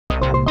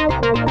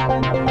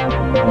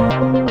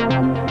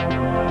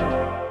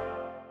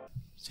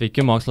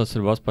Sveiki Mokslo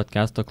sriubos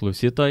podcast'o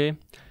klausytojai.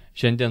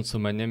 Šiandien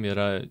su manim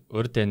yra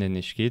Urte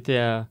Nenis,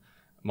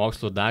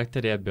 mokslų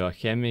daktarė,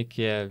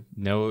 biochemikė,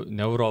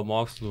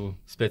 neuromokslų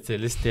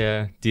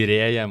specialistė,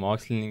 tyrėja,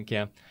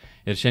 mokslininkė.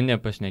 Ir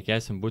šiandien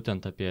pašnekėsim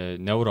būtent apie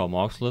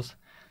neuromokslus,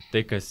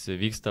 tai kas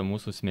vyksta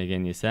mūsų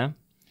smegenyse.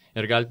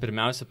 Ir gal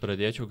pirmiausia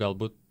pradėčiau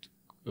galbūt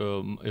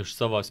iš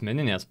savo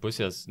asmeninės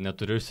pusės,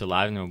 neturiu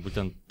išsilavinimo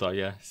būtent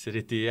toje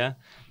srityje,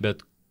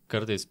 bet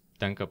kartais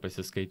tenka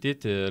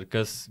pasiskaityti ir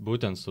kas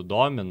būtent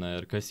sudomina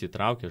ir kas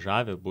įtraukia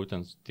žavį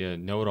būtent tie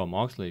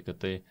neuromokslai,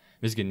 kad tai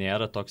visgi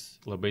nėra toks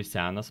labai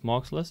senas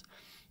mokslas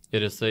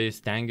ir jisai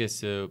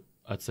stengiasi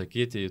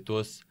atsakyti į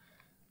tuos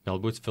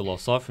galbūt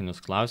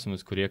filosofinius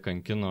klausimus, kurie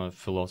kankino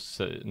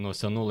nuo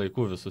senų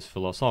laikų visus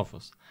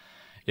filosofus.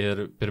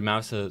 Ir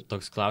pirmiausia,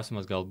 toks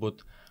klausimas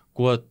galbūt,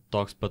 kuo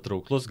toks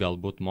patrauklus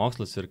galbūt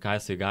mokslas ir ką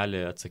jisai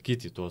gali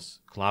atsakyti į tuos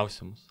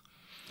klausimus.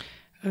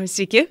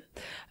 Sveiki.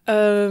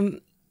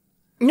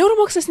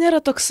 Neuromokslas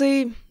nėra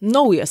toksai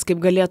naujas, kaip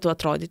galėtų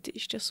atrodyti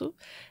iš tiesų,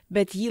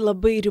 bet jį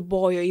labai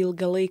ribojo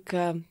ilgą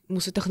laiką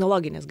mūsų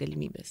technologinės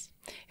galimybės.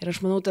 Ir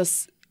aš manau,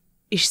 tas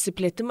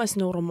išsiplėtimas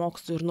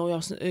neuromokslų ir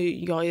naujos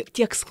jo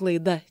tiek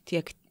sklaida,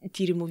 tiek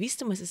tyrimų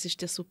vystymasis iš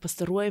tiesų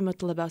pastaruoju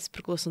metu labiausiai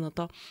priklauso nuo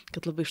to,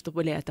 kad labai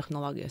ištobulėja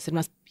technologijos. Ir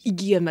mes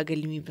įgyjame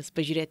galimybės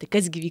pažiūrėti,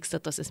 kasgi vyksta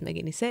tose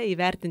smegenyse,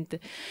 įvertinti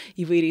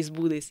įvairiais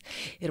būdais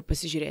ir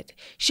pasižiūrėti.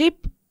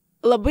 Šiaip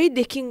labai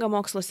dėkinga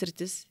mokslo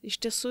sritis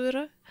iš tiesų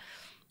yra.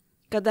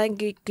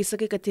 Kadangi, kai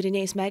sakai, kad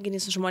tyrinėjai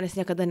smegenys, žmonės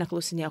niekada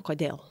neklausinėjo,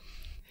 kodėl.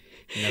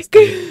 Nes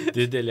tai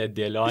didelė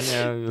dėlionė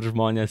ir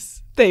žmonės...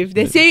 Taip,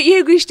 nes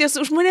jeigu iš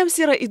tiesų žmonėms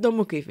yra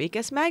įdomu, kaip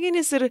veikia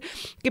smegenys ir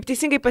kaip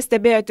teisingai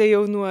pastebėjote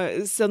jau nuo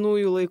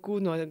senųjų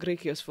laikų, nuo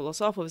graikijos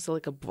filosofų visą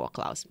laiką buvo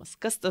klausimas,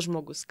 kas tas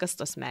žmogus, kas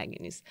tos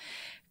smegenys,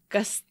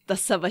 kas ta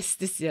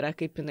savastis yra,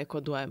 kaip jinai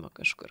koduojama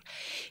kažkur.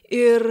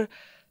 Ir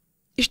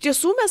iš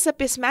tiesų mes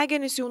apie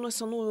smegenis jau nuo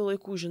senųjų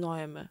laikų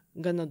žinojame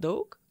gana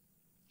daug.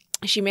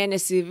 Šį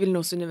mėnesį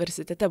Vilniaus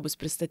universitete bus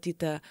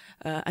pristatyta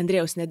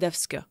Andrėjaus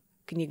Nedevskio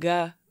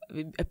knyga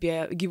apie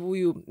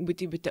gyvųjų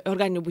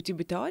organinių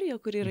būtybių teoriją,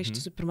 kuri yra iš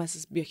tiesų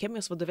pirmasis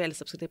biochemijos vadovėlis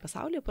apskritai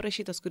pasaulyje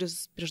parašytas,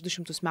 kuris prieš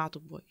 200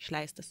 metų buvo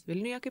išleistas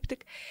Vilniuje kaip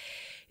tik.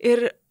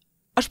 Ir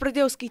aš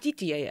pradėjau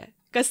skaityti joje,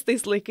 kas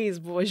tais laikais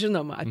buvo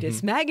žinoma apie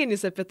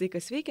smegenis, apie tai,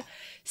 kas veikia.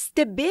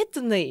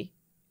 Stebėtinai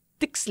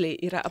tiksliai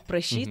yra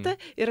aprašyta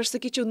ir aš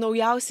sakyčiau,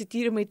 naujausi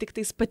tyrimai tik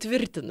tais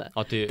patvirtina.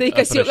 Tai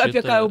kas jau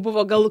apie ką jau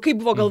buvo, kaip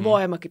buvo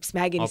galvojama, kaip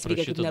smegenys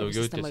veikia, kaip nervų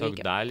sistema veikia.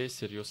 Tiesiog dalys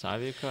ir jų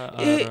sąveika?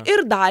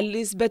 Ir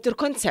dalys, bet ir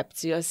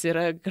koncepcijos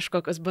yra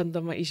kažkokios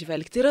bandoma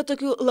išvelgti. Yra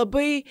tokių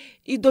labai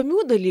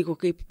įdomių dalykų,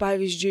 kaip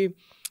pavyzdžiui,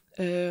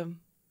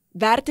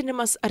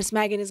 vertinimas, ar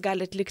smegenys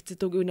gali atlikti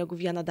daugiau negu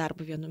vieną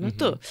darbą vienu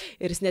metu.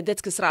 Ir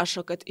Snedeckis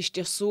rašo, kad iš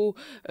tiesų,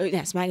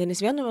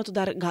 smegenys vienu metu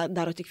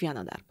daro tik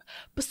vieną darbą.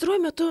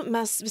 Pastaruoju metu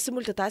mes visi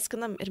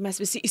multitaskinam ir mes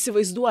visi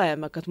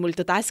įsivaizduojame, kad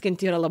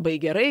multitaskinti yra labai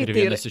gerai. Ir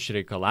vienas iš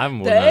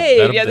reikalavimų.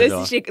 Taip, vienas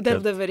iš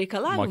darbdavio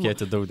reikalavimų.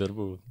 Mokėti daug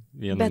darbų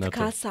vienu metu. Bet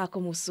ką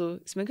sako mūsų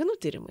smegenų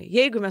tyrimai?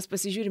 Jeigu mes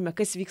pasižiūrime,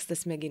 kas vyksta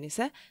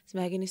smegenyse,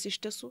 smegenys iš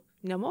tiesų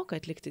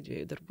nemoka atlikti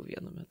 2 darbų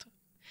vienu metu.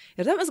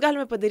 Ir tada mes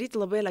galime padaryti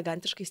labai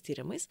elegantiškais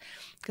tyrimais,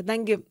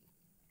 kadangi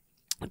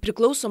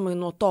priklausomai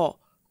nuo to,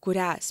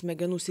 kurią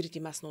smegenų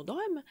sritį mes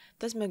naudojame,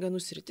 tas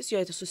smegenų sritis,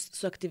 joje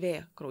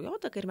suaktyvėja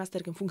kraujotaka ir mes,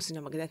 tarkim,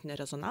 funkcinio magnetinio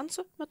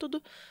rezonanso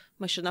metodu,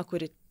 mašina,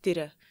 kuri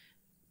tyria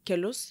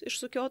kelius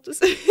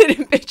išsukiotus ir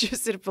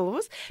pečius ir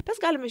pilvus,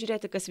 mes galime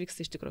žiūrėti, kas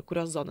vyksta iš tikrųjų,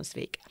 kurios zonos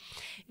veikia.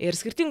 Ir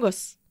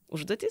skirtingos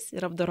užduotis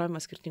yra apdorojama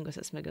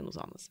skirtingose smegenų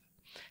zonose.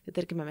 Tai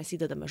tarkime, mes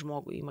įdedame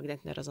žmogų į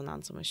magnetinio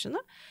rezonanso mašiną,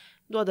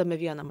 duodame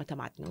vieną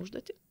matematinę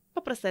užduotį,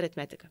 paprastą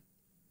aritmetiką,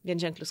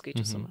 vienženklių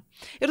skaičių sumą.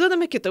 Ir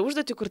duodame kitą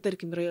užduotį, kur,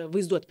 tarkim, yra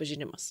vaizdų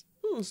atpažinimas.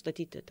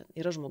 Nustatyti, ten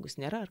yra žmogus,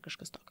 nėra ar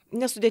kažkas tokio.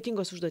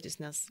 Nesudėtingos užduotis,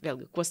 nes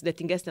vėlgi, kuo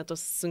sudėtingesnė,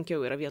 tos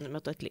sunkiau yra vienu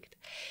metu atlikti.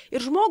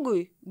 Ir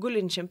žmogui,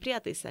 gulinčiam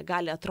prietaise,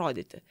 gali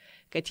atrodyti,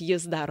 kad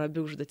jis daro abi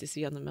užduotis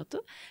vienu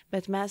metu,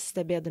 bet mes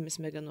stebėdami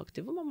smegenų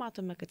aktyvumą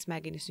matome, kad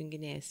smegenys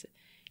junginėjasi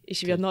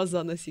iš vienos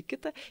zonos į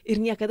kitą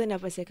ir niekada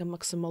nepasiekia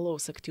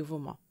maksimalaus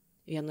aktyvumo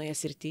vienoje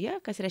srityje,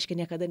 kas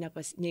reiškia niekada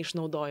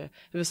neišnaudoja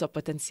viso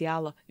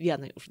potencialo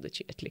vienai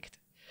užduočiai atlikti.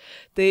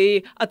 Tai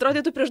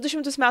atrodytų, prieš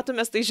 200 metų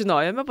mes tai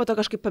žinojome, po to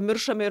kažkaip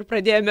pamiršome ir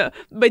pradėjome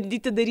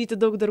bandyti daryti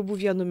daug darbų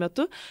vienu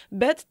metu,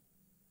 bet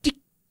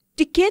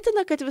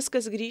tikėtina, kad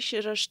viskas grįš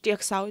ir aš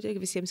tiek savo,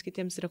 tiek visiems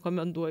kitiems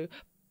rekomenduoju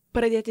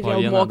pradėti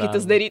vėl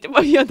mokytis daryti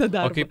po vieną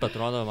darbą. O kaip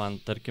atrodo man,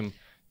 tarkim,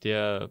 tie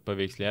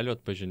paveikslėlių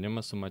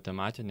atpažinimas su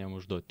matematiniam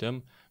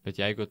užduotim, bet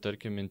jeigu,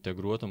 tarkim,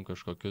 integruotum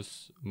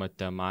kažkokius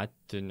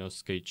matematinius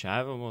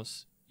skaičiavimus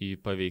į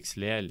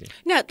paveikslėlį.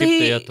 Ne, kaip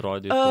tai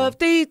atrodytų?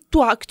 Tai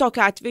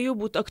tokiu atveju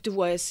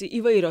aktyvuojasi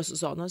įvairios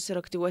zonos ir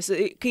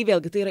aktyvuojasi, kai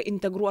vėlgi tai yra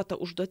integruota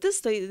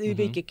užduotis, tai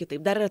veikia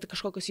kitaip. Dar yra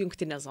kažkokios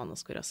jungtinės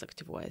zonos, kurios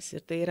aktyvuojasi.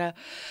 Ir tai yra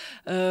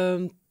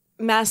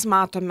mes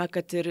matome,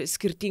 kad ir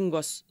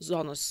skirtingos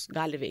zonos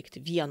gali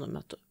veikti vienu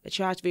metu. Bet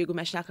šiuo atveju, jeigu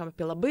mes šnekam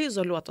apie labai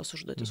izoliuotos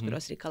užduotis,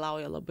 kurios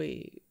reikalauja labai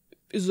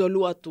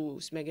izoliuotų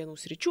smegenų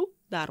sričių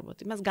darbo,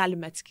 tai mes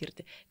galime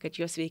atskirti, kad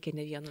jos veikia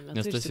ne vienu metu.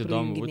 Nes tas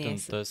įdomu,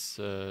 būtent tas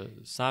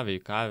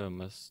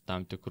sąveikavimas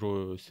tam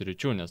tikrų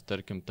sričių, nes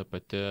tarkim ta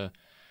pati,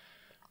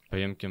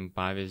 paimkim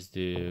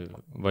pavyzdį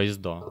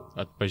vaizdo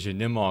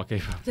atpažinimo,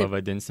 kaip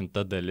pavadinsim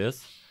ta dalis,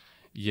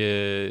 ji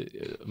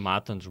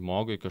matant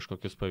žmogui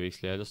kažkokius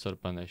paveikslėlius ar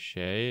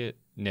panašiai,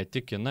 ne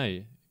tik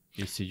jinai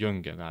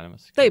įsijungia, galima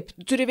sakyti. Taip,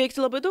 turi veikti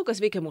labai daug, kas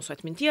veikia mūsų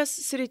atminties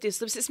sritis.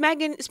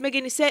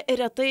 Smegenyse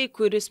retai,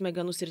 kuri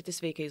smegenų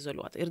sritis veikia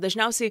izoliuota. Ir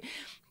dažniausiai,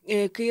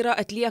 kai yra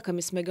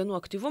atliekami smegenų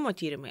aktyvumo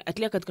tyrimai,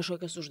 atliekant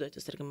kažkokias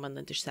užduotis, tarkim,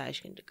 bandant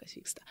išsiaiškinti, kas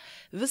vyksta,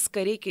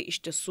 viską reikia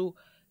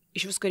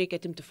iš visko reikia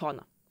atimti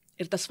foną.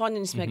 Ir tas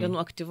foninis smegenų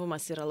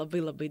aktyvumas yra labai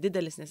labai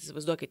didelis, nes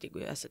įsivaizduokite,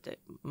 jeigu esate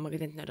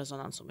magnetinio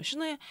rezonanso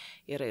mašinoje,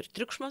 yra ir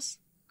triukšmas,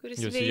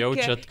 kuris Jūs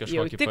veikia,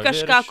 jauti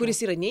kažką,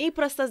 kuris yra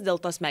neįprastas, dėl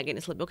to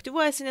smegenys labiau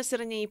aktyvuojasi, nes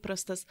yra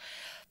neįprastas.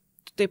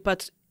 Taip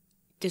pat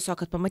tiesiog,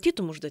 kad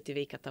pamatytum užduotį,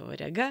 veikia tavo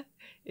rega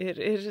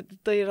ir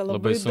tai yra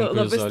labai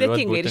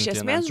sudėtinga. Ir iš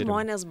esmės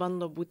žmonės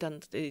bando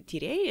būtent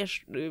tyrėjai.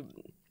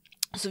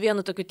 Su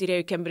vienu tokiu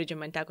tyrėju Kembridže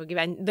man teko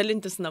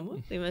dalintis namu,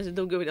 tai mes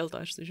daugiau dėl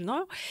to aš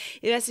sužinojau.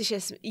 Ir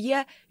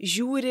jie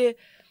žiūri,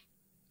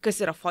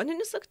 kas yra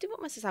foninis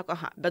aktyvumas, jis sako,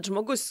 bet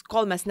žmogus,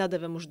 kol mes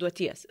nedavėm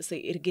užduoties,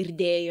 jisai ir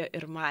girdėjo,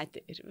 ir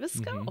matė, ir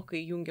viską, o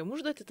kai jungiam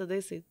užduotį, tada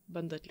jisai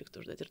bando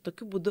atlikti užduotį. Ir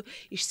tokiu būdu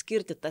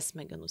išskirti tas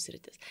smegenų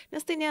sritis.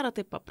 Nes tai nėra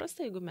taip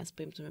paprasta, jeigu mes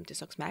paimtumėm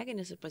tiesiog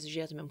smegenis ir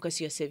pasižiūrėtumėm, kas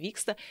juose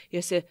vyksta,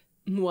 juose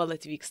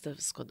nuolat vyksta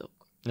visko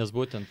daug. Nes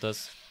būtent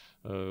tas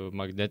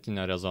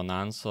magnetinio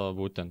rezonanso,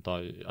 būtent to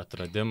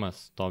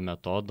atradimas, to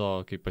metodo,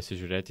 kaip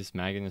pasižiūrėti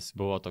smegenis,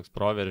 buvo toks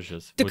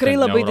proveržis. Tikrai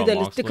labai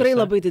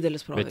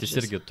didelis proveržis. Bet jis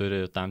irgi turi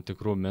tam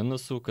tikrų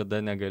minusų,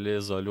 kada negali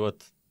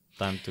izoliuoti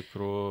tam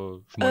tikrų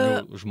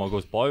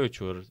žmogaus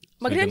pojūčių ir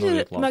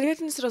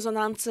magnetinis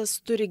rezonansas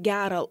turi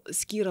gerą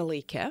skyrą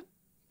laike.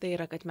 Tai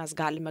yra, kad mes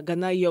galime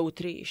gana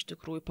jautriai iš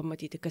tikrųjų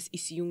pamatyti, kas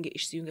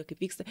išsijungia,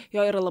 kaip vyksta.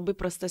 Jo yra labai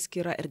prasta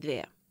skyra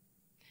erdvėje.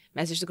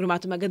 Mes iš tikrųjų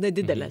matome gana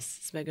didelės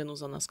smegenų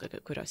zonas,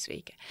 kurios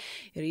veikia.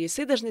 Ir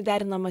jisai dažnai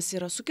derinamas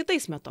yra su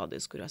kitais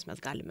metodais, kuriuos mes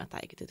galime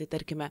taikyti. Tai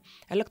tarkime,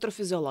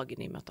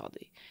 elektrofiziologiniai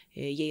metodai.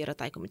 Jie yra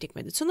taikomi tiek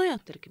medicinoje,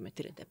 tarkime,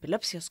 tyrint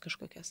epilepsijas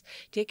kažkokias,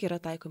 tiek yra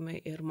taikomi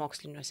ir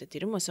moksliniuose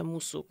tyrimuose.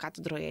 Mūsų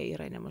katedroje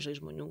yra nemažai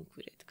žmonių,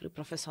 kurie tikrai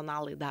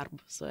profesionalai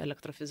darbo su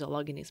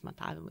elektrofiziologiniais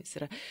matavimais.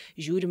 Yra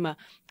žiūrima,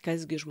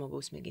 kasgi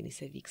žmogaus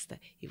smegenyse vyksta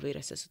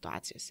įvairiose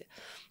situacijose.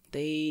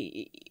 Tai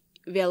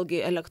vėlgi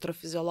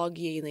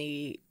elektrofiziologija, jinai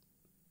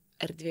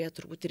erdvėje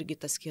turbūt irgi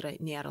ta skyra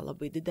nėra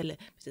labai didelė,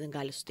 bet jinai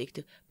gali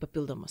suteikti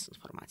papildomos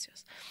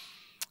informacijos.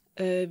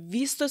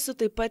 Vystosi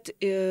taip pat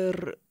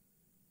ir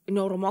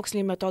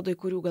neuromoksliniai metodai,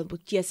 kurių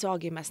galbūt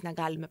tiesiogiai mes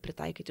negalime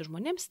pritaikyti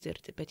žmonėms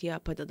tirti, bet jie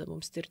padeda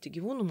mums tirti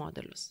gyvūnų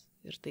modelius.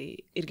 Ir tai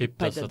irgi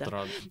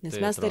padeda. Nes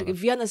mes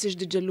vienas iš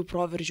didelių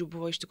proveržių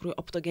buvo iš tikrųjų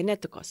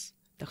optogenetikos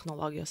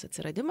technologijos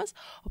atsiradimas.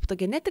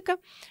 Optogenetika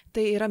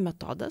tai yra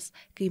metodas,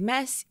 kai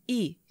mes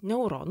į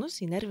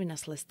neuronus, į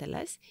nervinės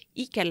ląsteles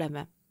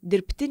įkeliame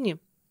dirbtinį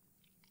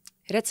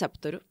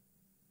receptorių,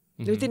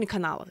 dirbtinį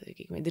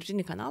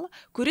kanalą,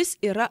 kuris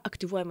yra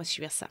aktyvuojamas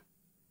šviesa.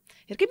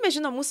 Ir kaip mes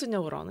žinom, mūsų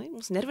neuronai,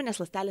 mūsų nervinės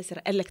ląstelės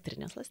yra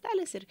elektrinės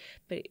ląstelės ir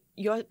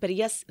per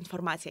jas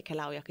informacija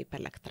keliauja kaip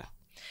elektra.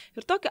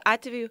 Ir tokiu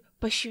atveju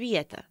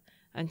pašvietę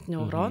ant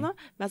neurono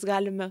mes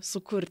galime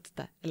sukurti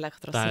tą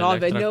elektros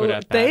srovę.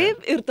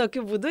 Taip, ir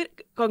tokiu būdu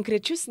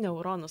konkrečius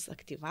neuronus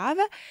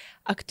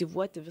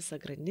aktyvuoti visą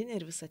grandinę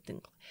ir visą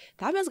tinklą.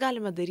 Ta mes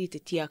galime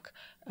daryti tiek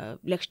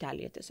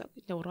lėkštelėje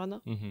tiesiog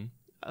neurono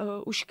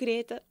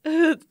užkrėtę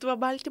tuo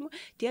baltymu,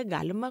 tiek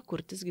galima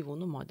kurtis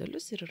gyvūnų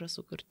modelius ir yra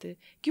sukurti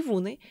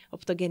gyvūnai,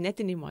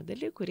 optogenetiniai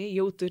modeliai, kurie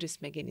jau turi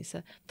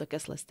smegenyse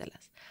tokias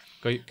ląsteles.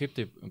 Kaip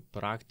tai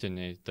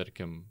praktiniai,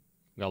 tarkim,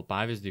 gal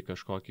pavyzdį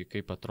kažkokį,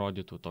 kaip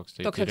atrodytų toks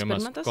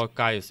tyrimas,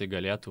 ką jisai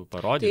galėtų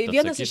parodyti? Tai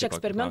vienas iš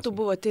eksperimentų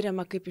buvo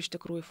tyriama, kaip iš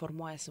tikrųjų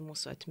formuojasi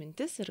mūsų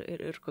atmintis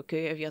ir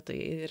kokioje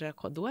vietoje yra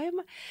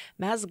koduojama.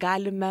 Mes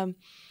galime,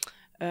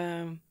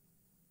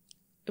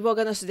 buvo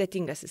gana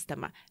sudėtinga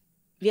sistema.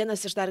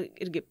 Vienas iš dar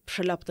irgi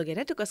šalia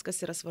optogenetikos,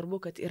 kas yra svarbu,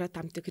 kad yra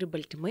tam tikri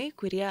baltymai,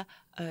 kurie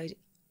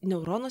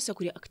neuronuose,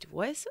 kurie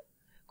aktyvuojasi,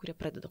 kurie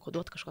pradeda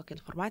koduoti kažkokią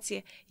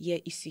informaciją, jie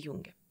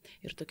įsijungia.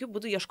 Ir tokiu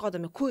būdu,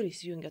 ieškodami, kur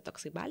įsijungia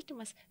toksai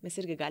baltymas, mes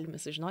irgi galime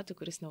sužinoti,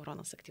 kuris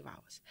neuronas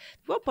aktyvavosi.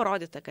 Buvo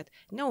parodyta, kad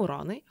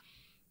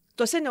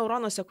tuose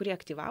neuronuose, kurie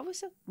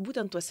aktyvavosi,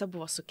 būtent tuose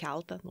buvo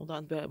sukelta,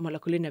 naudojant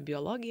molekulinę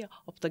biologiją,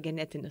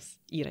 optogenetinis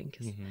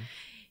įrankis.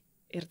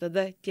 Ir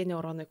tada tie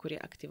neuronai, kurie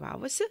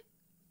aktyvavosi,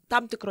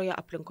 tam tikroje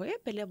aplinkoje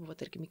pelė buvo,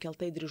 tarkim,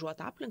 įkelta į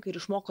dryžuotą aplinką ir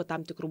išmoko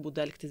tam tikrų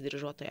būdų elgtis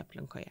dryžuotoje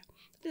aplinkoje.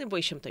 Tai buvo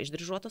išimta iš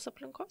dryžuotos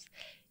aplinkos,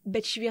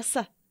 bet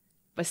šviesa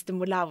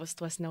pastimuliavus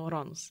tuos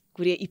neuronus,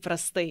 kurie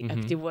įprastai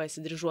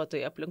aktyvuojasi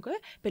dryžuotoje aplinkoje,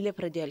 pelė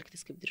pradėjo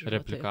elgtis kaip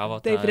dryžuotoje.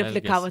 Taip,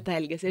 replikavo tą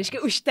elgesį.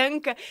 Reiškia,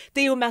 užtenka,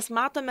 tai jau mes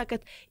matome,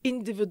 kad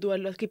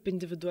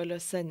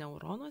individualiuose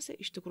neuronuose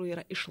iš tikrųjų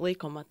yra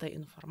išlaikoma ta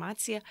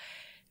informacija,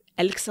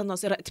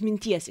 elgsenos ir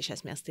atminties iš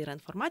esmės tai yra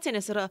informacija,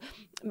 nes yra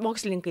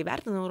mokslininkai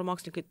vertina,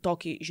 neuromokslininkai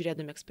tokį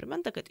žiūrėdami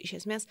eksperimentą, kad iš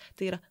esmės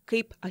tai yra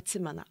kaip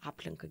atsimena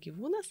aplinką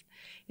gyvūnas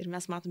ir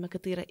mes matome,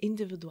 kad tai yra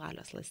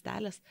individualios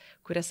ląstelės,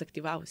 kurias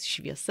aktyvavus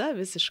šviesa,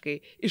 visiškai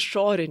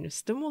išorinių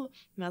stimulų,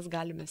 mes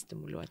galime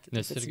stimuliuoti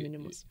tos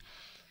atsiminimus.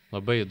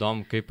 Labai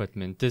įdomu, kaip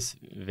atmintis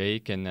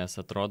veikia,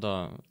 nes atrodo,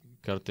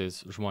 kartais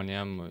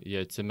žmonėm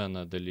jie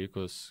atsimena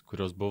dalykus,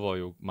 kurios buvo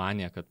jau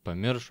manė, kad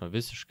pamiršo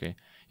visiškai.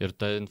 Ir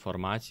ta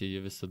informacija,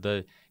 ji visada,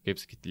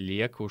 kaip sakyti,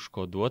 lieka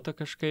užkoduota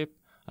kažkaip,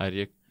 ar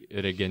jie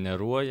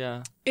regeneruoja?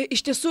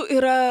 Iš tiesų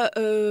yra,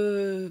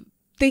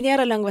 tai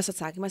nėra lengvas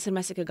atsakymas ir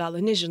mes iki galo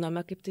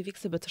nežinome, kaip tai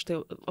vyksta, bet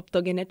štai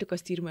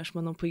optogenetikos tyrimai, aš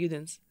manau,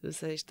 pajudins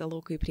visą šitą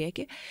lauką į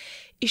priekį.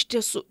 Iš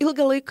tiesų,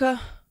 ilgą laiką,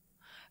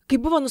 kai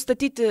buvo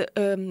nustatyti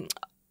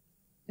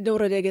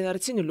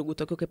neurodegeneracinių ligų,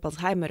 tokių kaip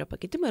Alzheimerio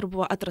pakitimai, ir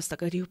buvo atrasta,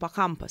 kad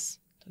hipokampas,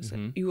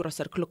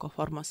 jūros arkliuko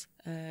formos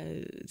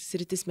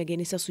sritis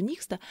smegenyse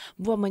sunyksta,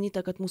 buvo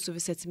manyta, kad mūsų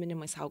visi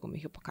atsiminimai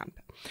saugomi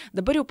hipokampe.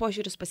 Dabar jau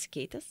požiūris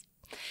pasikeitęs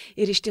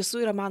ir iš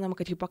tiesų yra manoma,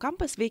 kad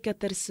hipokampas veikia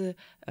tarsi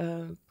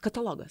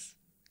katalogas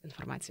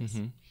informacijos.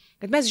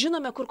 Kad mes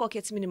žinome, kur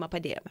kokį atsiminimą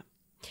padėjome.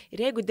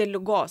 Ir jeigu dėl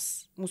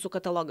ligos mūsų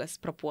katalogas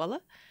prapuola,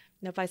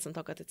 nepaisant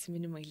to, kad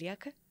atsiminimai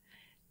lieka,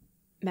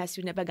 mes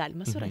jų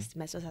nebegalime surasti,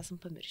 mes juos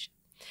esam pamiršę.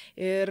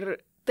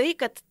 Ir tai,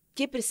 kad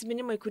tie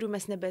prisiminimai, kurių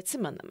mes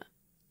nebeatsimename,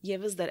 jie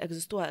vis dar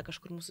egzistuoja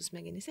kažkur mūsų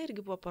smegenyse,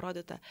 irgi buvo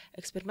parodyta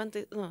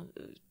eksperimentai,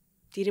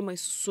 tyrimai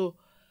su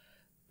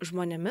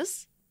žmonėmis.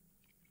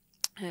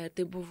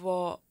 Tai buvo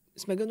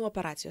smegenų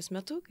operacijos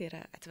metu, kai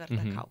yra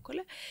atverta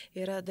kaukolė,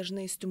 yra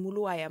dažnai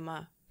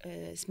stimuliuojama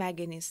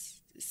smegenys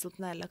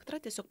silpna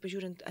elektra, tiesiog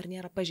pažiūrint, ar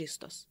nėra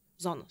pažeistos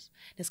zonos.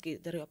 Nes kai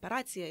darai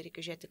operaciją,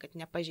 reikia žiūrėti, kad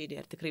nepažeidė,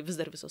 ar tikrai vis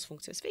dar visos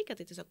funkcijos veikia,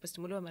 tai tiesiog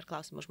pastimuliuojama ir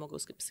klausima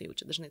žmogaus, kaip jisai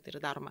jaučia. Dažnai tai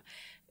yra daroma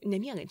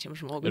nemiegančiam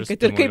žmogui,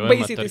 kad ir kaip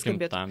baisiai tai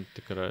skambėtų. Tam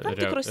tikrą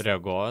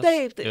regos.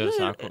 Taip. Ir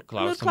sako,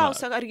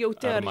 klausia, ar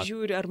jauti, ar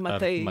žiūri, ar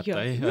matai.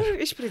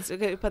 Iš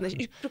principo,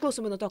 panašiai.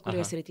 Priklausomai nuo to,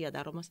 kurioje srityje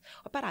daromas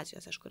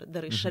operacijos, aišku,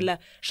 darai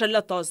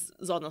šalia tos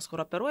zonos,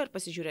 kur operuoja ir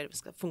pasižiūrė, ar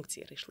viską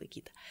funkcija yra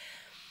išlaikyta.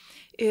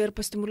 Ir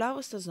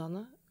pastimuliavus tą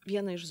zoną,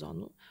 vieną iš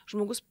zonų,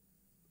 žmogus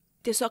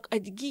tiesiog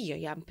atgyjo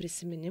jam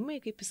prisiminimai,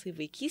 kaip jisai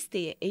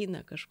vaikystėje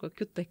eina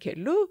kažkokiu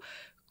takeliu,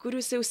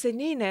 kuris jau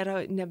seniai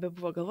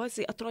nebebuvo galvojęs,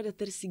 jisai atrodė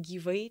tarsi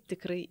gyvai,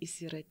 tikrai jis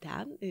yra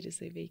ten ir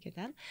jisai veikia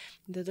ten.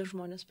 Tada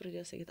žmonės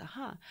pradėjo sakyti,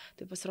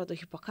 tai pasirodo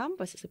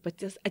hipokampas, jisai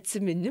paties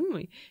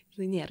atsiminimai,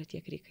 jisai nėra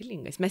tiek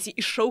reikalingas. Mes jį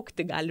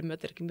iššaukti galime,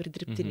 tarkim, ir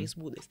dirbtiniais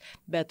būdais.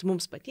 Bet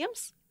mums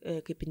patiems,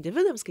 kaip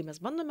individams, kai mes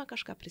bandome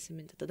kažką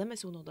prisiminti, tada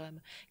mes jau naudojame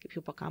kaip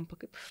hipokampą,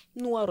 kaip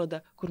nuorodą,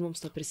 kur mums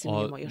to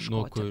prisiminimo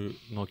ieškoti.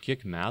 Nuo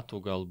kiek metų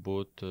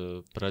galbūt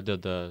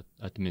pradeda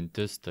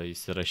atmintis tai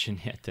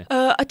įsirašinėti?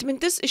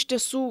 Atmintis iš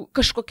tiesų,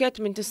 kažkokia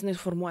atmintis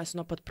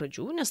formuojasi nuo pat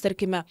pradžių, nes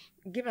tarkime,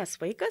 gimęs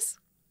vaikas,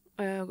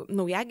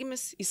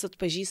 naujagimis, jis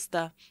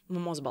atpažįsta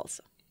mamos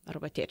balsą.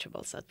 Arba tėčio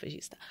balsą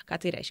atpažįsta.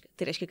 Ką tai reiškia?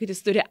 Tai reiškia, kad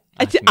jis turi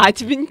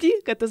atmintį,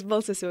 kad tas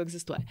balsas jau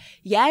egzistuoja.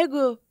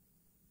 Jeigu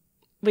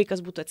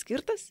vaikas būtų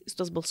atskirtas, jis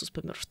tos balsus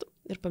pamirštų.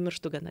 Ir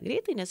pamirštų gana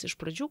greitai, nes iš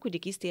pradžių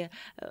kūdikystėje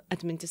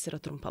atmintis yra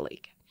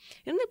trumpalaikė.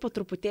 Ir jinai po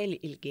truputėlį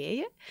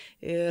ilgėja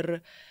ir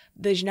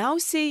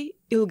dažniausiai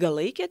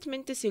ilgalaikė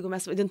atmintis, jeigu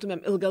mes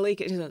vadintumėm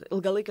ilgalaikė,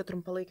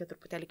 trumpalaikė,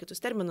 truputėlį kitus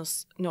terminus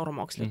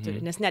neuromokslai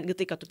turi, nes netgi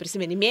tai, kad tu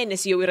prisimeni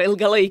mėnesį, jau yra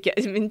ilgalaikė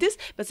atmintis,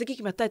 bet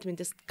sakykime, ta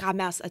atmintis, ką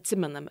mes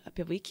atsimename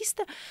apie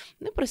vaikystę,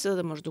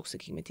 prasideda maždaug,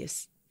 sakykime,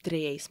 ties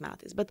 3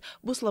 metais, bet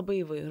bus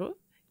labai įvairu.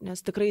 Nes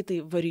tikrai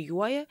tai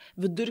varijuoja,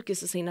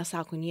 vidurkis jisai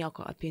nesako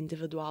nieko apie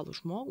individualų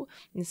žmogų,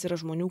 nes yra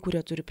žmonių, kurie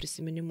turi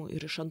prisiminimų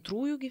ir iš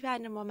antrųjų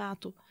gyvenimo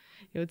metų,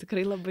 jau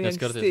tikrai labai anksti.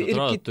 Nes kartais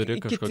atrodo,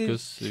 turi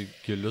kažkokius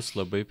gilius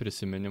labai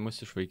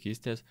prisiminimus iš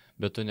vaikystės,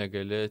 bet tu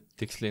negali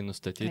tiksliai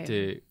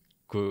nustatyti,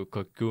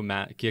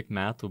 kiek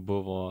metų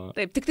buvo.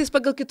 Taip, tik tais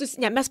pagal kitus,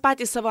 mes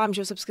patys savo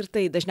amžiaus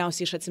apskritai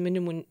dažniausiai iš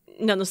atsiminimų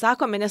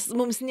nenusakome, nes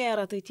mums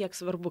nėra tai tiek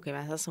svarbu, kai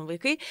mes esame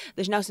vaikai,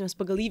 dažniausiai mes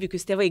pagal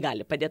įvykius tėvai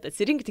gali padėti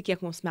atsirinkti,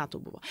 kiek mums metų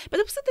buvo.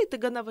 Bet apskritai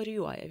tai gana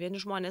varijuoja. Vieni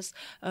žmonės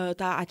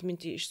tą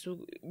atmintį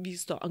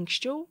išsivysto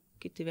anksčiau,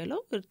 kiti vėliau,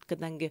 ir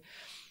kadangi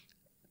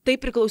tai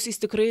priklausys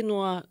tikrai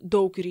nuo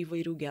daug ir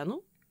įvairių genų,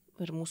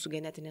 ir mūsų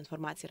genetinė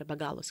informacija yra be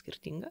galo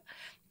skirtinga,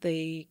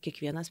 tai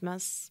kiekvienas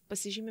mes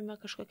pasižymime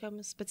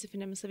kažkokiamis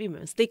specifinėmis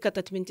savybėmis. Tai, kad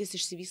atmintis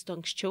išsivysto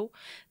anksčiau,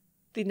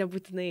 tai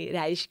nebūtinai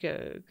reiškia,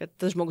 kad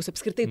tas žmogus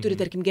apskritai turi,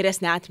 tarkim,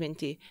 geresnę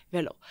atmintį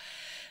vėliau.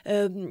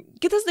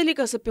 Kitas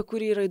dalykas, apie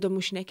kurį yra įdomu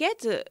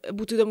šnekėti,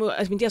 būtų įdomu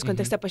atminties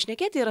kontekste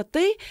pašnekėti, yra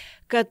tai,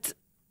 kad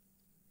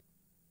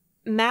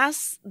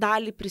mes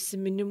dalį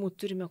prisiminimų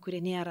turime, kurie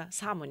nėra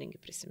sąmoningi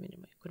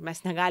prisiminimai, kur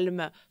mes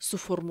negalime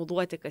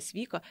suformuluoti, kas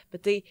vyko,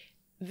 bet tai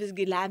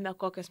visgi lemia,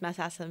 kokios mes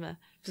esame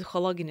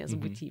psichologinės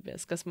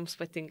būtybės, kas mums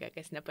patinka,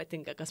 kas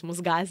nepatinka, kas mus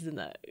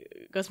gazdina,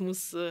 kas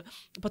mums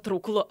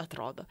patrauklu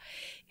atrodo.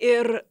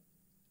 Ir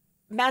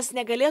mes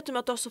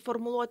negalėtume to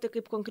suformuluoti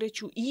kaip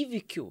konkrečių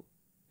įvykių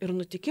ir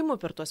nutikimų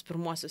per tuos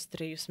pirmuosius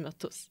 3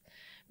 metus.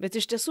 Bet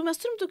iš tiesų mes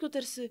turim tokių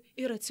tarsi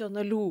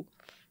iracionalių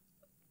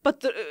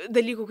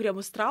dalykų, kurie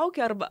mus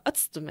traukia arba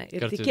atstumia.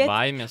 Ir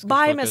kartais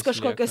baimės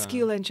kažkokios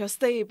kylančios,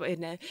 taip,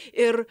 ne.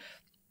 Ir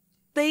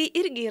tai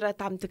irgi yra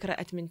tam tikra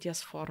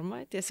atminties forma,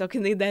 tiesiog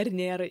jinai dar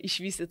nėra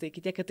išvystyta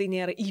iki tiek, kad tai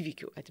nėra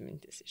įvykių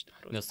atmintis iš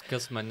tikrųjų. Nes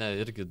kas mane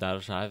irgi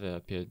dar žavė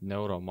apie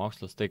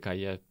neuromokslus, tai ką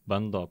jie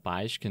bando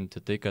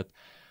paaiškinti, tai kad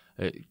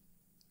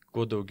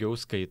kuo daugiau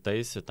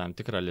skaitaisi tam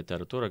tikrą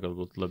literatūrą,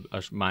 galbūt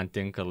man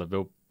tinka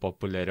labiau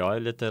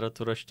populiarioji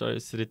literatūra šitoje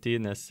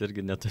srityje, nes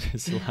irgi neturiu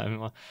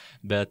išsilavinimo,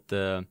 bet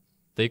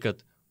tai,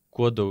 kad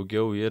kuo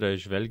daugiau yra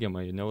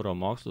žvelgiama į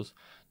neuromokslus,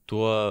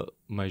 tuo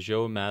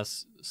mažiau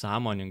mes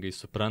sąmoningai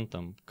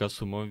suprantam, kas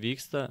su mums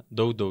vyksta,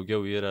 daug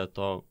daugiau yra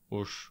to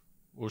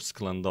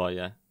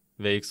užsklandoje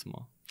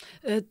veiksmo.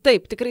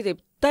 Taip, tikrai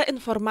taip. Ta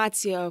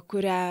informacija,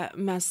 kurią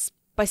mes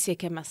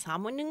pasiekėme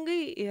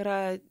sąmoningai,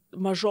 yra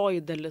mažoji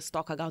dalis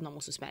to, ką gauna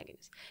mūsų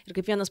smegenys. Ir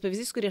kaip vienas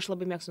pavyzdys, kurį aš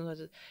labai mėgstu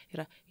nuoti,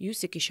 yra,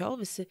 jūs iki šiol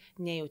visi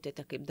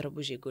nejautėte, kaip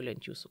drabužiai guli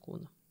ant jūsų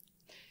kūno.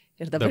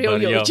 Ir dabar jau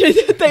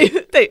jaučiate. Taip.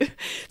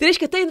 Tai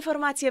reiškia, ta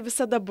informacija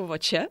visada buvo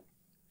čia.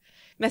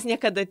 Mes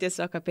niekada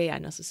tiesiog apie ją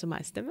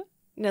nesusimastėme,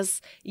 nes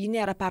ji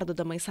nėra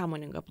perdodama į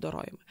sąmoningą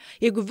apdorojimą.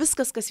 Jeigu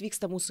viskas, kas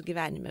vyksta mūsų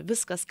gyvenime,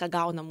 viskas, ką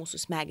gauna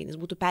mūsų smegenys,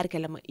 būtų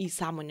perkeliama į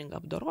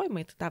sąmoningą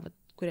apdorojimą, tai tą,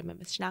 kuriame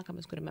mes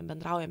šnekamės, kuriame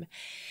bendraujame,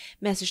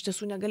 mes iš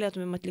tiesų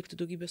negalėtumėm atlikti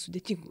daugybę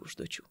sudėtingų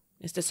užduočių.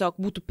 Nes tiesiog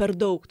būtų per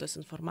daug tos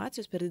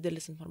informacijos, per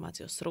didelis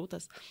informacijos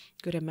srautas,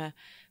 kuriame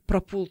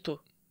prapultų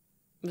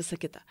visa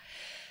kita.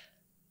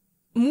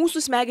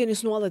 Mūsų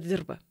smegenys nuolat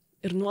dirba.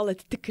 Ir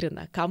nuolat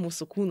tikrina, ką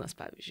mūsų kūnas,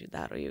 pavyzdžiui,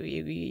 daro.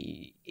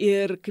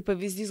 Ir kaip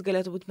pavyzdys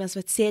galėtų būti, mes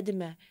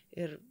sėdime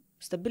ir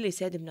stabiliai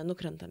sėdim,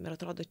 nenukrentam ir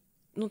atrodo,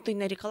 tai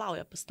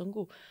nereikalauja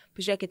pastangų.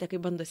 Pažiūrėkite,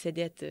 kaip bando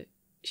sėdėti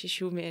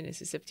 6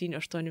 mėnesių, 7,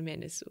 8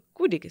 mėnesių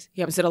kūdikis.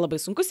 Jiems yra labai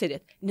sunku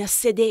sėdėti, nes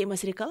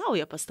sėdėjimas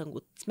reikalauja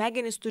pastangų.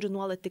 Smegenys turi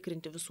nuolat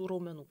tikrinti visų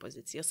raumenų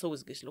poziciją,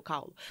 sausgyslių,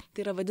 kaulų.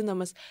 Tai yra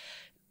vadinamas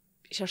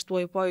 6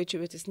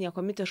 pojūčiu, bet jis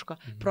nieko mitiško,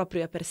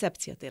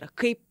 propriopercepcija. Tai yra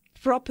kaip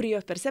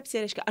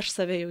propriopercepcija reiškia, aš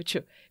save jaučiu.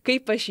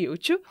 Kaip aš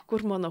jaučiu,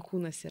 kur mano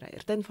kūnas yra.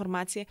 Ir ta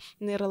informacija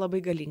yra labai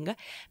galinga.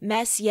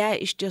 Mes ją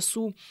iš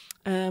tiesų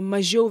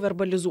mažiau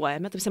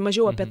verbalizuojame, tarsi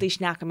mažiau apie tai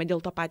šnekame,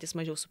 dėl to patys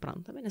mažiau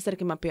suprantame. Nes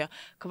tarkim apie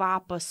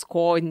kvapą,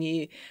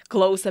 skonį,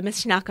 klausą mes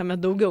šnekame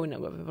daugiau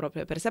negu apie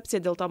propriopercepciją,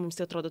 dėl to mums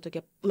tai atrodo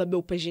tokie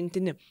labiau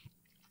pažintini.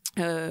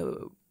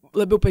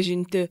 Labiau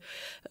pažinti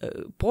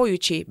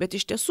pojūčiai, bet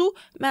iš tiesų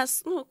mes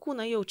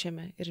kūną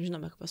jaučiame ir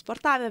žinome, kaip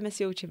pasportavę mes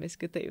jaučiamės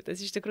kitaip,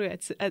 tas iš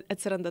tikrųjų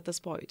atsiranda tas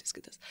pojūtis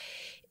kitas.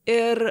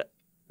 Ir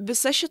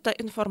visa šita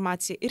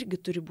informacija irgi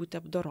turi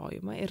būti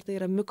apdorojama ir tai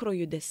yra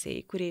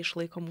mikrojudesiai, kurie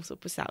išlaiko mūsų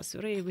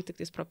pusiausvyrą, jeigu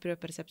tik tais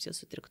propriopercepcija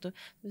sutriktų,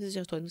 vis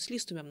dėlto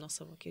nuslystumėm nuo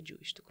savo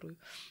kėdžių iš tikrųjų,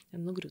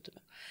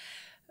 nugriūtumėm.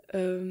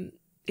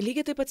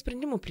 Lygiai taip pat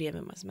sprendimų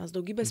priėmimas, mes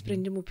daugybę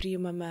sprendimų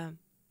priimame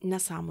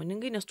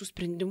nesąmoningai, nes tų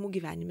sprendimų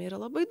gyvenime yra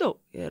labai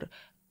daug. Ir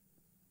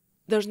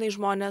dažnai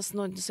žmonės,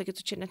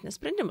 sakytų, čia net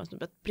nesprendimas,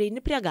 bet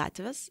prieini prie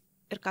gatvės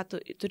ir ką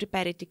tu turi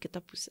pereiti kitą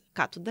pusę.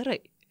 Ką tu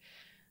darai?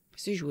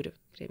 Pasižiūri,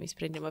 priemi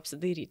sprendimą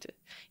apsidairyti.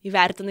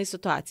 Įvertinai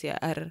situaciją,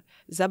 ar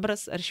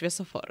zebras, ar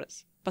šviesoforas.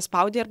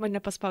 Paspaudė arba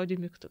nepaspaudė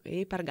mygtuką,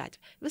 ėjai per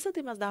gatvę. Visą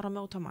tai mes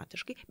darome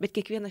automatiškai, bet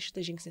kiekvienas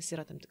šitas žingsnis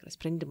yra tam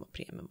tikras sprendimo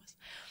priėmimas.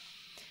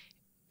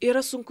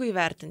 Yra sunku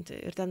įvertinti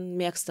ir ten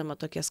mėgstama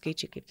tokie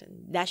skaičiai kaip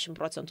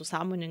 10%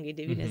 sąmoningai,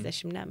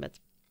 90% ne, bet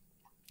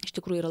iš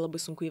tikrųjų yra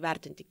labai sunku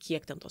įvertinti,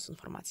 kiek ten tos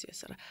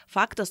informacijos yra.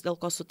 Faktas, dėl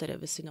ko sutarė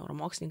visi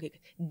neuromokslininkai,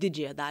 kad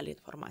didžiąją dalį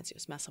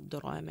informacijos mes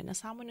apdorojame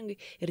nesąmoningai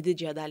ir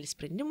didžiąją dalį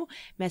sprendimų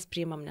mes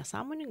priimam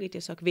nesąmoningai,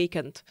 tiesiog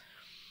veikiant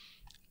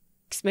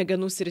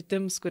smegenų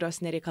sritims,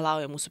 kurios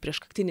nereikalauja mūsų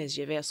prieškaktinės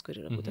žievės,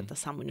 kur yra būtent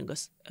tas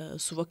sąmoningas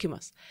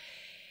suvokimas.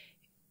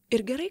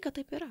 Ir gerai,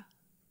 kad taip yra.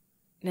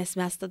 Nes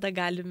mes tada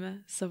galime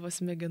savo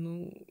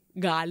smegenų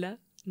galią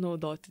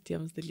naudoti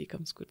tiems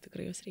dalykams, kur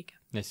tikrai jos reikia.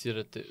 Nes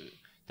yra,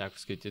 teko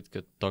skaityti,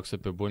 kad toks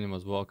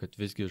apibūdinimas buvo, kad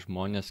visgi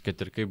žmonės,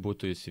 kad ir kaip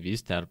būtų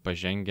įsivystę ar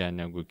pažengę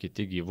negu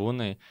kiti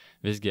gyvūnai,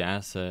 visgi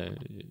esą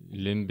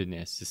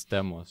limbinės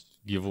sistemos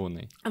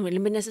gyvūnai.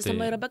 Limbinė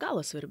sistema yra be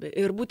galo svarbi.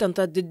 Ir būtent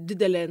ta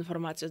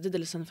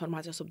didelis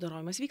informacijos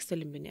apdorojimas vyksta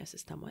limbinėje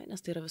sistemoje,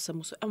 nes tai yra visa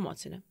mūsų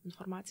emocinė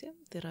informacija,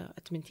 tai yra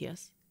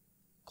atminties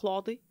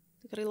klodai.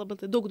 Tikrai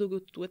labai daug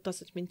daugiau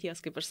tos atminties,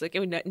 kaip aš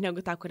sakiau,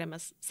 negu tą, kurią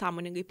mes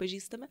sąmoningai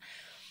pažįstame.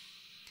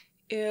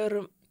 Ir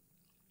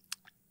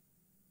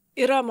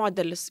yra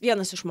modelis,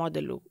 vienas iš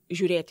modelių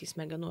žiūrėti į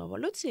smegenų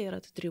evoliuciją, yra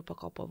 3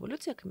 pakopų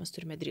evoliucija, kai mes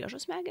turime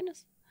driežo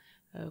smegenis,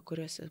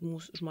 kuriuose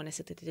mūsų žmonės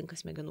atitinka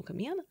smegenų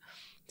kamieną,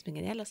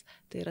 smegenėlės.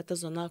 Tai yra ta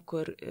zona,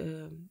 kur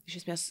iš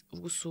esmės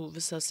mūsų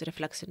visas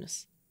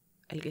refleksinis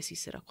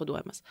elgesys yra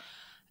koduojamas.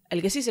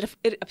 Elgesys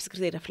ir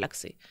apskritai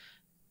refleksai.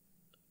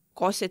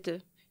 Kosėti,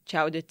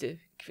 čiaudėti,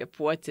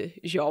 kvėpuoti,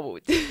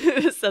 žiovauti,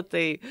 visą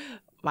tai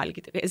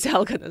valgyti, kai esi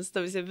alkanas,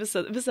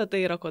 visa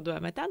tai yra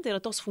koduojama ten, tai yra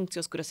tos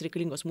funkcijos, kurios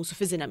reikalingos mūsų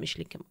fiziniam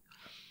išlikimui.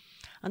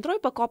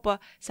 Antroji pakopa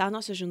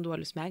senosios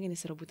žinduolių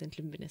smegenys yra būtent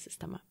limbinė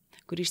sistema,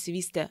 kuri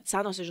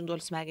senosios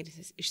žinduolių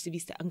smegenys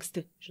išsivystė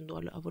anksti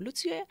žinduolių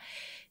evoliucijoje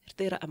ir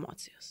tai yra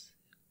emocijos.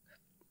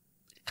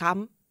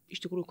 Kam,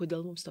 iš tikrųjų,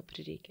 kodėl mums to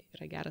prireikia?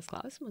 Yra geras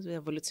klausimas,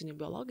 bet evoliuciniai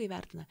biologai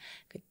vertina,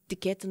 kad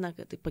tikėtina,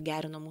 kad tai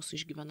pagerino mūsų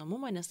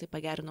išgyvenamumą, nes tai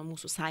pagerino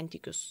mūsų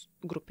santykius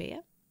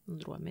grupėje,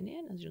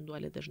 bendruomenėje, nes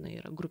žinduoliai dažnai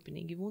yra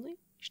grupiniai gyvūnai,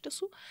 iš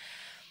tiesų.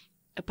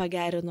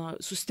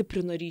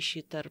 Sustiprino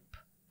ryšį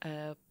tarp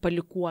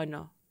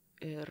palikuonio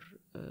ir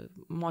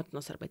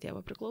motinos arba tėvo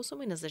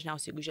priklausomai, nes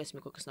dažniausiai, jeigu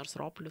žiūrėsime kokius nors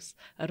roplius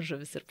ar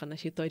žuvis ir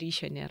panašiai, to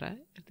ryšio nėra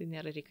ir tai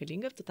nėra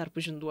reikalinga, tuo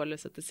tarpu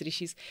žinduoliuose tas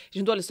ryšys,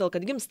 žinduolis tol,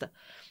 kad gimsta,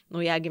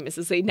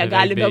 naujagimis, jisai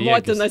negali be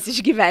motinos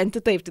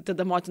išgyventi, taip, tai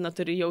tada motina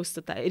turi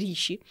jausti tą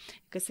ryšį,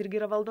 kas irgi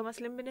yra valdomas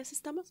limbinės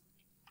sistemos.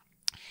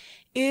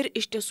 Ir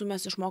iš tiesų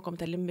mes išmokom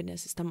tą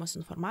limbinės sistemos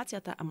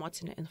informaciją, tą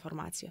emocinę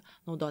informaciją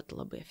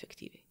naudoti labai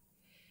efektyviai.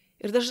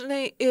 Ir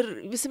dažnai,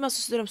 visi mes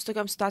susidurėm su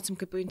tokiam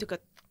situacijom, kaip pajunti,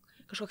 kad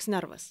kažkoks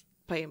nervas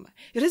paima.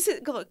 Ir jis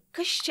galvoja,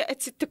 kas čia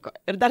atsitiko.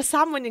 Ir dar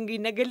sąmoningai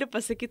negali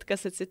pasakyti,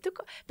 kas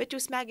atsitiko, bet jau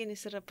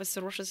smegenys yra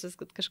pasiruošusios,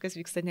 kad kažkas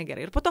vyksta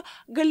negerai. Ir po to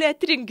gali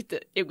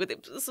atrinkti, jeigu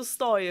taip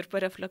sustoji ir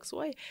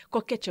parefleksuoji,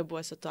 kokia čia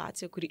buvo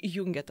situacija, kuri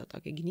įjungia tą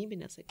tokią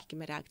gynybinę,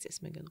 sakykime, reakciją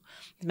smegenų.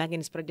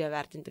 Smegenys pradėjo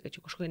vertinti, kad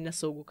čia kažko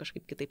nesaugu,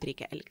 kažkaip kitaip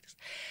reikia elgtis.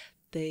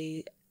 Tai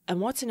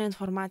emocinė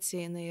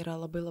informacija jinai yra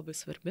labai labai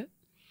svarbi.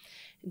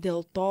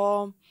 Dėl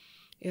to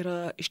yra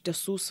iš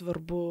tiesų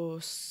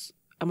svarbus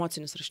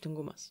emocinis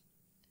raštingumas.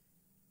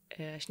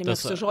 Aš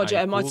nemėgstu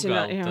žodžio emocinio,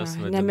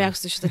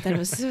 nemėgstu šitą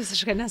terminą,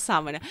 visiškai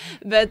nesąmonė.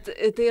 Bet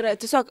tai yra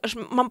tiesiog,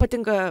 man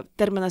patinka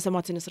terminas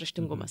emocinis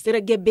raštingumas. Tai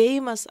yra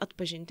gebėjimas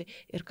atpažinti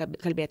ir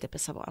kalbėti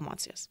apie savo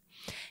emocijas.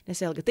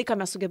 Nes vėlgi, tai, ką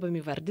mes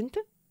sugebame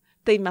įvardinti,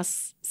 tai mes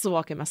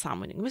suvokiame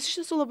sąmoningai. Mes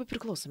iš tiesų labai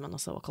priklausome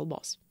nuo savo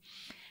kalbos.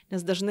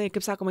 Nes dažnai,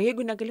 kaip sakoma,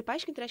 jeigu negali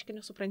paaiškinti, reiškia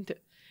nesupranti.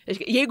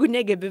 Jeigu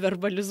negebi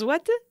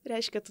verbalizuoti,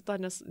 reiškia, tu to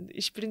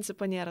iš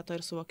principo nėra to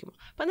ir suvokimo.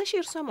 Panašiai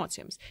ir su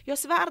emocijomis.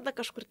 Jos verda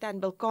kažkur ten,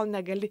 bet kol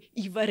negali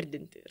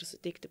įvardinti ir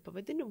suteikti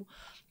pavadinimų,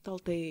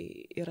 tol tai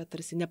yra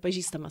tarsi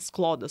nepažįstamas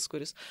klodas,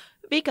 kuris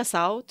veikia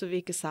savo, tu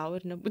veiki savo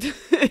ir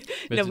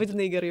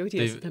nebūtinai gerai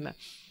jautiesi tame.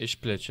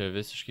 Išplečia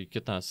visiškai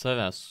kitą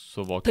savęs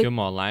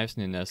suvokimo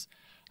laipsnį, nes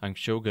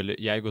anksčiau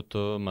jeigu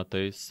tu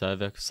matai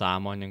save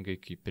sąmoningai,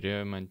 kaip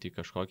priimant į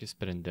kažkokį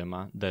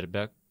sprendimą,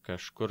 darbe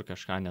kažkur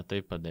kažką ne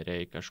taip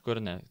padarėjai, kažkur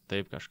ne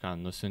taip kažką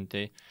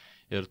nusiuntei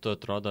ir tu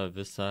atrodo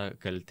visa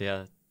kaltė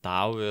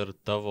tau ir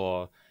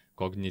tavo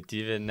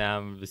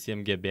kognityviniam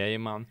visiems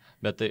gebėjimam,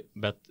 bet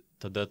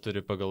tada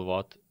turi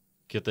pagalvoti,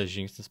 kitas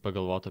žingsnis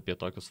pagalvoti apie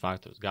tokius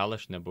faktorius. Gal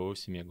aš nebuvau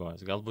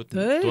užsimiegojęs, galbūt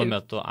tuo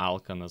metu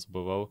alkanas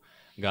buvau,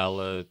 gal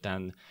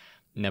ten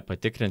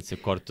nepatikrinsi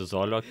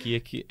kortizolio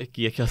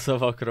kiekio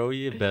savo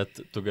kraujį,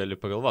 bet tu gali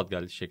pagalvoti,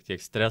 gal šiek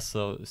tiek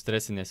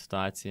stresinė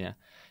situacija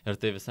ir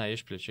tai visai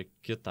išplečia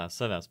kitą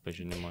savęs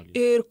pažinimo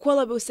lygį. Ir kuo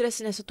labiau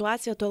stresinė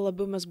situacija, tuo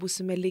labiau mes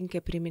būsime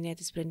linkę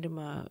priiminėti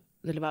sprendimą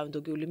dalyvaujant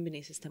daugiau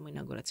limbiniai sistemai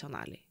negu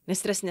racionaliai. Nes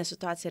stresinė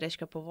situacija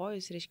reiškia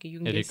pavojus, reiškia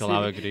jungiasi.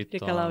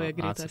 Reikalauja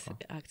greitos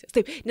akcijos.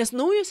 Taip, nes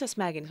naujosios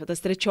smegenys,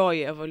 tas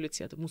trečioji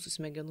evoliucija, tai mūsų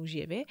smegenų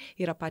žievė,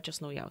 yra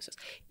pačios naujausios.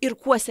 Ir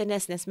kuo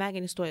senesnės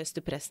smegenys, tuo jos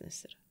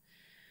stipresnės yra.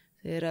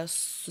 Tai yra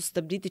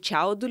sustabdyti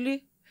čiaudulį,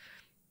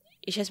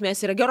 iš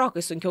esmės yra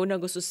gerokai sunkiau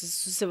negu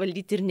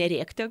susivaldyti ir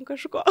nerėkti ant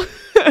kažko.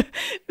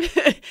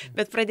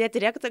 Bet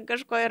pradėti rėkti ant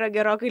kažko yra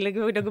gerokai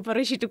lengviau negu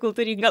parašyti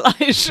kultūringą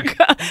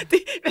laišką.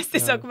 Tai mes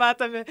tiesiog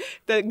matome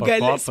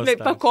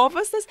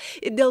pakopas tas.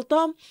 Ir dėl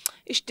to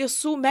iš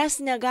tiesų mes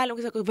negalim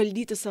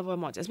valdyti savo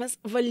emocijas. Mes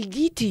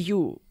valdyti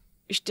jų.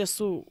 Iš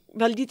tiesų,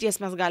 valdyti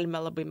jas mes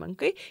galime labai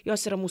menkai,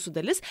 jos yra mūsų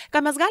dalis.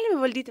 Ką mes galime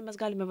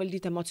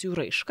valdyti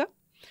emocijų raišką.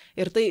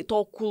 Ir tai to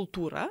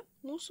kultūra,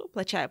 mūsų,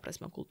 plačiaja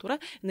prasme kultūra,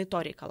 jinai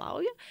to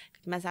reikalauja,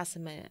 kad mes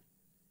esame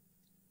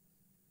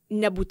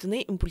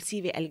nebūtinai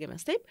impulsyviai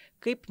elgiamės taip,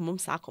 kaip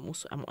mums sako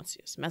mūsų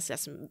emocijos. Mes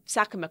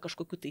sekame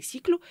kažkokių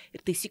taisyklių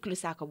ir taisyklių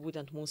seka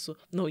būtent mūsų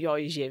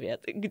naujoji žievė.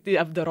 Tai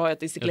apdaroja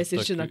taisyklės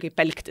ir žino, kaip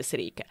elgtis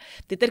reikia.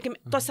 Tai tarkim,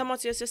 tos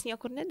emocijos jos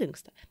niekur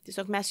nedingsta.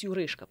 Tiesiog mes jų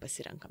raišką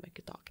pasirenkame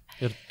kitokią.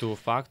 Ir tų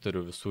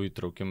faktorių visų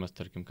įtraukimas,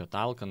 tarkim, kad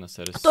alkanas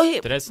ar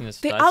stresinė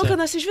situacija. Tai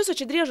alkanas iš viso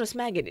čia driežo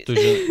smegenys.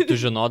 Tu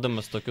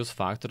žinodamas tokius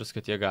faktorius,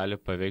 kad jie gali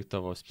paveikti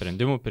tavo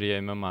sprendimų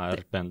priėmimą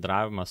ar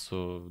bendravimą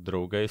su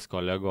draugais,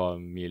 kolego,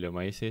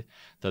 mylimaisiais,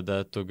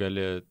 tada tu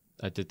gali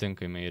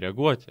atitinkamai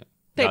reaguoti.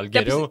 Gal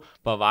geriau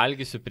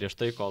pavalgysiu prieš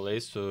tai, kol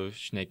eisiu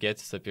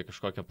šnekėtis apie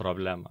kažkokią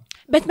problemą.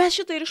 Bet mes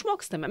šitą ir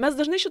išmokstame. Mes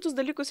dažnai šitus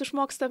dalykus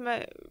išmokstame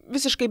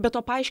visiškai be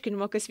to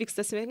paaiškinimo, kas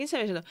vyksta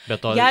smegenyse.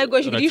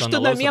 Jeigu aš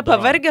grįžtu namie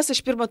pavargęs,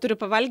 aš pirmą turiu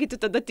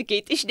pavalgyti, tada tik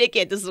eiti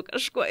išnekėti su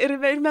kažkuo. Ir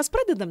mes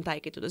pradedam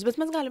taikyti tuos, bet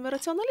mes galime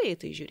racionaliai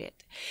tai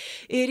žiūrėti.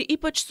 Ir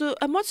ypač su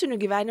emociniu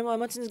gyvenimu.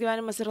 Emocinis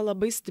gyvenimas yra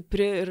labai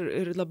stipri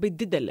ir labai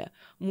didelė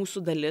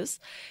mūsų dalis.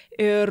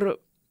 Ir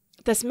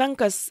tas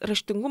menkas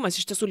raštingumas,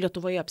 iš tiesų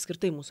Lietuvoje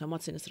apskritai mūsų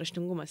emocinis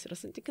raštingumas yra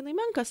santykinai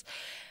menkas,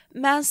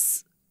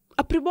 mes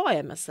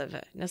apribojame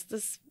save, nes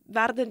tas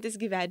verdantis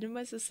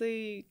gyvenimas,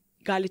 jisai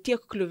gali tiek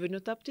kliuviniu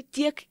tapti,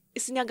 tiek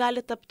jis negali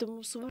tapti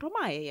mūsų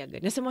varomąją jėgą,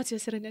 nes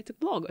emocijos yra ne tik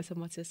blogos,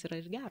 emocijos yra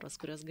ir geros,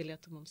 kurios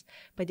galėtų mums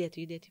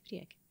padėti judėti į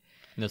priekį.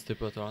 Nes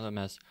taip atrodo,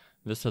 mes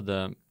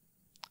visada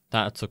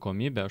tą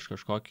atsakomybę už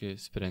kažkokį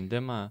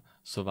sprendimą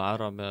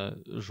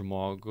suvarome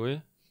žmogui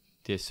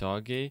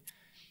tiesiogiai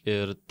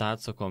ir tą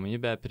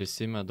atsakomybę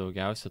prisima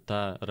daugiausia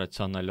ta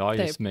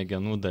racionalioji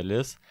smegenų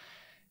dalis,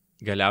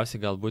 galiausiai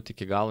galbūt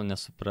iki galo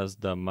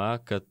nesuprasdama,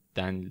 kad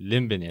ten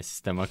limbinė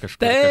sistema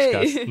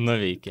kažkas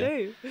nuveikia.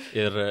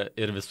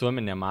 Ir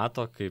visuomenė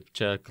mato, kaip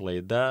čia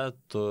klaida,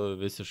 tu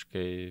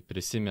visiškai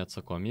prisimi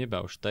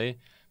atsakomybę už tai,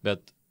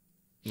 bet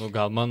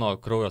gal mano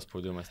kraujo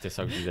spaudimas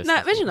tiesiog didesnis.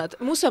 Na, žinot,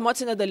 mūsų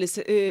emocinė dalis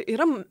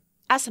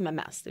esame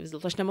mes. Tai vis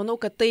dėlto aš nemanau,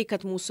 kad tai,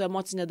 kad mūsų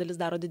emocinė dalis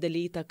daro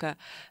didelį įtaką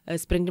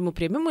sprendimų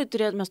priėmimui,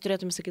 mes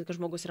turėtume sakyti, kad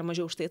žmogus yra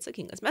mažiau už tai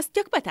atsakingas. Mes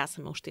tiek pat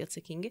esame už tai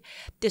atsakingi.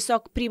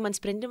 Tiesiog priimant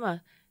sprendimą,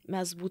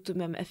 mes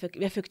būtumėm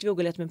efektyviau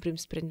galėtumėm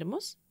priimti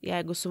sprendimus,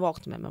 jeigu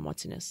suvoktumėm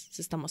emocinės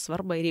sistemos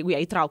svarbą ir jeigu ją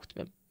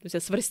įtrauktumėm,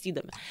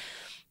 svarstydami.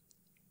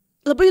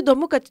 Labai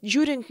įdomu, kad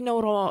žiūrint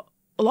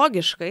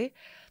neurologiškai,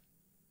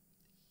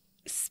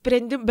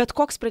 bet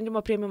koks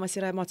sprendimo priėmimas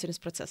yra emocinis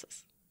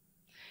procesas.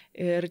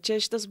 Ir čia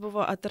šitas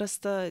buvo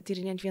atrasta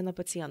tyrinėjant vieną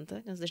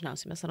pacientą, nes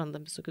dažniausiai mes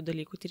randam visokių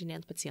dalykų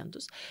tyrinėjant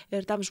pacientus.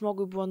 Ir tam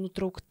žmogui buvo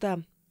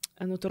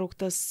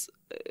nutrauktas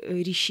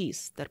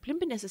ryšys tarp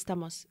limbinės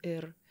sistemos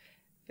ir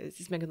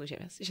smegenų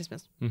žievės, iš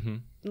esmės.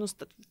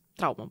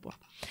 Trauma buvo.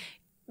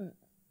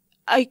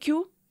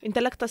 IQ,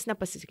 intelektas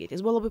nepasikeitė.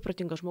 Jis buvo labai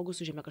protingas žmogus,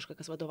 užėmė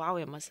kažkokias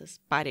vadovaujamasis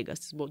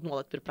pareigas, jis buvo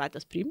nuolat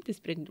pripratęs priimti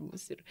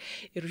sprendimus ir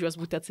už juos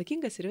būti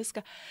atsakingas ir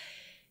viską.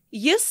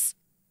 Jis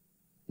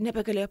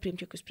nebegalėjo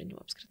priimti jokių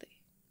sprendimų apskritai.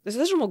 Tas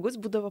žmogus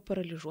būdavo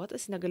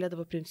paralyžiuotas,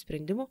 negalėdavo priimti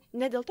sprendimų,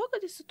 ne dėl to,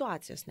 kad jis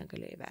situacijos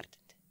negalėjo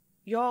įvertinti.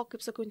 Jo,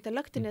 kaip sakau,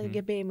 intelektinė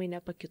gebėjimai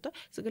nepakito,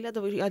 jis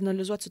galėdavo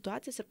analizuoti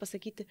situacijas ir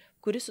pasakyti,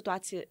 kuris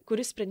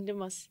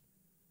sprendimas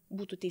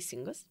būtų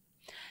teisingas.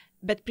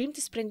 Bet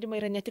priimti sprendimą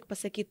yra ne tik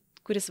pasakyti,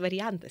 kuris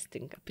variantas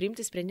tinka.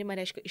 Priimti sprendimą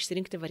reiškia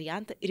išsirinkti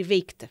variantą ir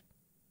veikti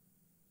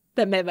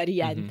tame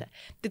variante.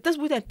 Tai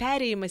tas būtent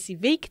perėjimas į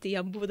veikti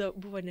jam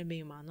buvo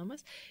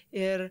nebeįmanomas.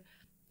 Ir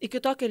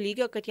iki tokio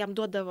lygio, kad jam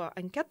duodavo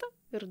anketą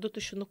ir 2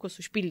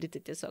 tušinukus užpildyti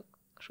tiesiog.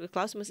 Kažkoks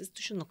klausimas, jis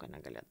tušinuką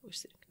negalėdavo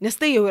užsirinkti. Nes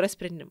tai jau yra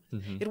sprendimas.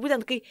 Ir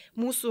būtent, kai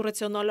mūsų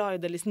racionalioji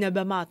dalis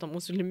nebemato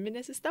mūsų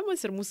limbinės sistemos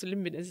ir mūsų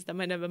limbinė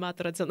sistema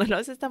nebemato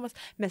racionalios sistemos,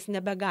 mes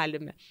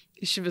nebegalime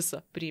iš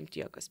viso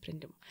priimti jokio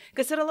sprendimo.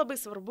 Kas yra labai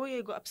svarbu,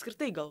 jeigu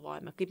apskritai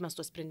galvojame, kaip mes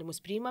tuos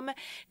sprendimus priimame,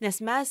 nes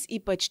mes,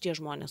 ypač tie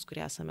žmonės,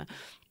 kurie esame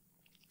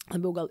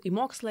labiau gal į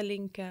mokslą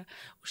linkę,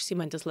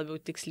 užsiimantis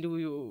labiau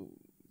tiksliųjų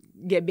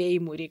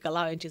gebėjimų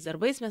reikalaujančiais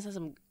darbais, mes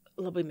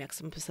labai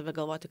mėgstam apie save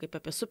galvoti kaip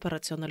apie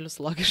superracionalius,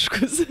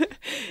 logiškus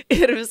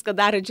ir viską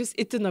darančius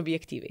itin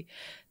objektyviai.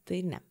 Tai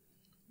ne.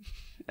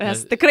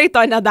 Mes tikrai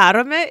to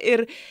nedarome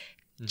ir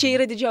čia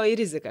yra didžioji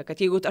rizika,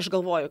 kad jeigu aš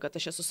galvoju, kad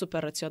aš esu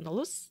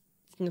superracionalus,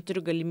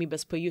 neturiu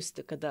galimybės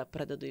pajusti, kada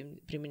pradedu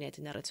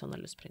priiminėti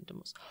neracionalius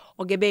sprendimus.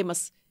 O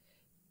gebėjimas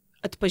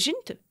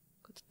atpažinti,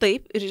 kad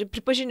taip, ir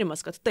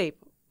pripažinimas, kad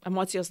taip,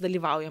 emocijos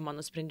dalyvauja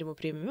mano sprendimų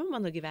priėmime,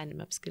 mano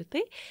gyvenime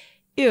apskritai.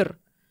 Ir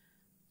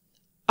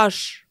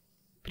aš,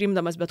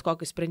 priimdamas bet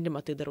kokį sprendimą,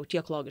 tai darau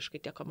tiek logiškai,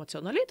 tiek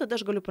emocionaliai, tada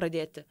aš galiu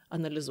pradėti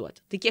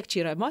analizuoti. Tai kiek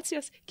čia yra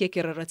emocijos, kiek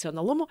yra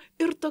racionalumo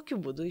ir tokiu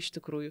būdu iš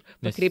tikrųjų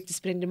pakreipti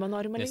sprendimą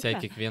norimą linkme. Nes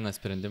jei kiekvieną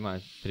sprendimą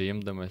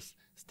priimdamas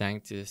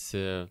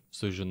stengtiesi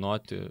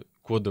sužinoti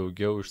kuo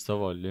daugiau iš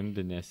savo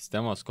limbinės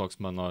sistemos, koks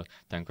mano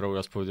ten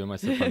kraujo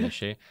spaudimas ir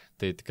panašiai,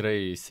 tai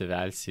tikrai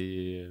įsivelsi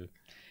į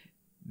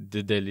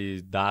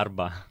didelį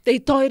darbą. Tai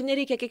to ir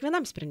nereikia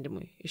kiekvienam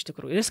sprendimui, iš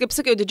tikrųjų. Nes, kaip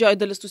sakiau, didžioji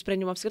dalis tų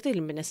sprendimų apskritai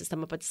limbinė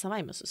sistema pati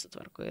savaime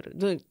susitvarko. Ir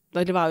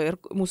dalyvauja ir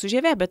mūsų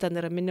žievė, bet ten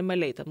yra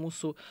minimaliai, ten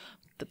mūsų,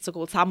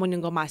 sakau,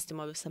 sąmoningo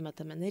mąstymo visame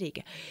tame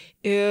nereikia.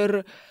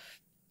 Ir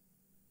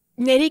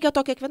nereikia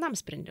to kiekvienam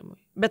sprendimui.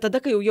 Bet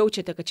tada, kai jau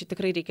jaučiate, kad čia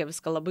tikrai reikia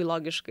viską labai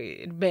logiškai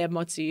ir be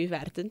emocijų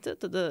įvertinti,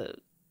 tada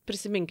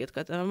prisiminkit,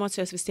 kad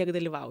emocijos vis tiek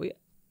dalyvauja.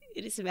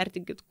 Ir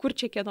įsivertinkit, kur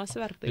čia kieno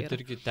svertai yra. Bet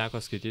irgi teko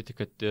skaityti,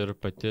 kad ir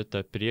pati ta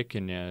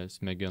priekinė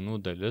smegenų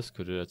dalis,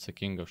 kuri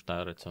atsakinga už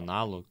tą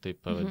racionalų, taip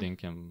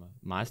pavadinkim,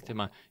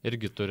 mąstymą,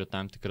 irgi turi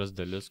tam tikras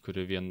dalis,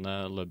 kuri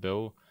viena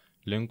labiau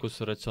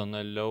linkus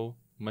racionaliau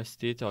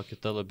mąstyti, o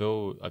kita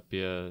labiau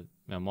apie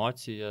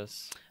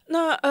emocijas.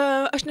 Na,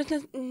 aš net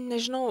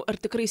nežinau, ar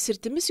tikrai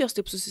sritimis jos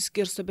taip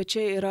susiskirsto, bet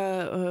čia yra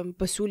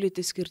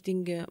pasiūlyti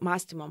skirtingi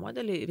mąstymo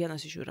modeliai.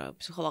 Vienas iš jų yra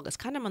psichologas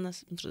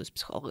Kanemanas, antrasis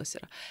psichologas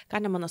yra.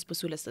 Kanemanas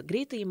pasiūlęs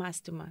greitąjį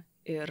mąstymą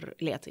ir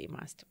lėtąjį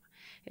mąstymą.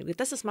 Ir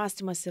greitasis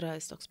mąstymas yra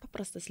toks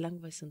paprastas,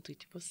 lengvas,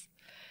 intuityvus,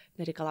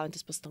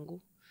 nereikalaujantis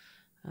pastangų.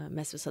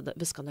 Mes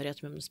viską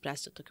norėtumėm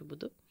nuspręsti tokiu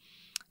būdu.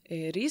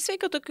 Ir jis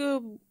veikia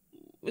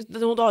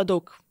naudoja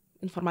daug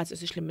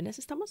informacijos iš limbinės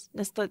sistemos,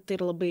 nes tai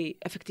yra labai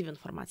efektyvi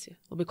informacija,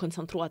 labai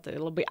koncentruota ir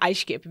labai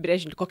aiškiai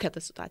apibrėžianti, kokia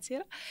ta situacija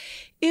yra.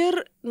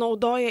 Ir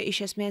naudoja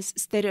iš esmės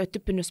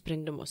stereotipinius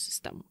sprendimus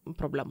sistemų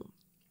problemų.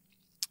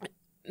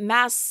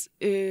 Mes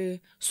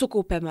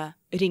sukaupėme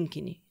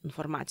rinkinį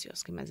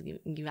informacijos, kai mes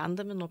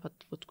gyvendami nuo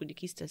pat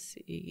kūdikystės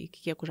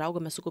iki kiek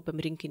užaugome, sukaupėm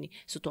rinkinį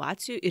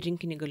situacijų ir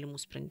rinkinį galimų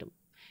sprendimų.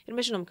 Ir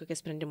mes žinom, kokie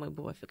sprendimai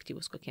buvo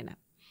efektyvūs, kokie ne.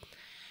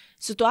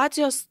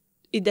 Situacijos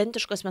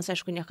identiškos mes,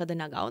 aišku, niekada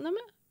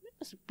negauname,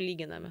 mes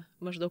lyginame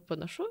maždaug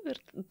panašu ir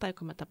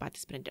taikome tą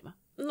patį sprendimą.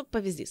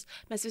 Pavyzdys.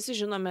 Mes visi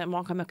žinome,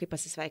 mokame, kaip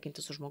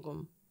pasisveikinti su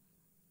žmogum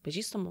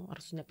pažįstamu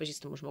ar su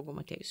nepažįstamu žmogum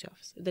atėjus į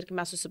ofisą. Tarkim,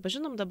 mes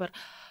susipažinom dabar,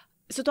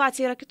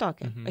 situacija yra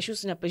kitokia. Aš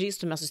jūsų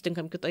nepažįstu, mes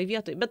susitinkam kitoje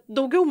vietoje, bet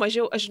daugiau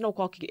mažiau aš žinau,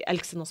 kokį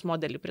elgsenos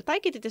modelį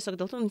pritaikyti, tiesiog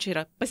dėl to, čia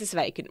yra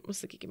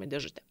pasisveikinimus, sakykime,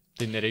 dėžutė.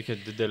 Tai nereikia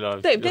didelio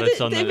Taip,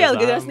 tai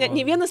vėlgi, nes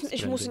nei vienas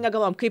iš mūsų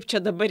negalvom, kaip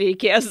čia dabar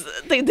reikės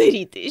tai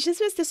daryti. Iš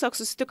esmės tiesiog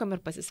susitikom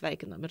ir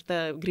pasisveikinom ir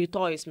ta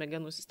greitoji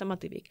smegenų sistema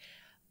tai veikia.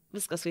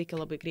 Viskas veikia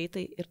labai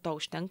greitai ir to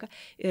užtenka.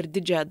 Ir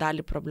didžiąją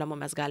dalį problemų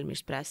mes galime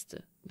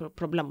išspręsti,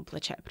 problemų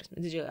plačiaja prasme,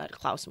 didžiąją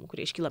klausimų,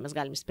 kurie iškyla, mes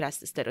galime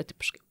išspręsti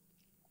stereotipiškai.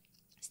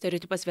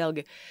 Stereotipas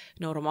vėlgi,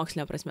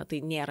 neuromokslinė prasme, tai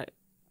nėra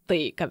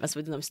tai, ką mes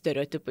vadinam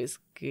stereotipais,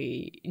 kai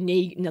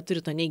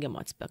neturi to neigiamo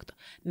aspekto.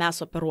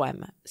 Mes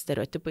operuojame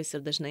stereotipais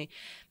ir dažnai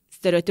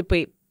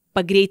stereotipai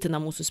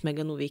pagreitina mūsų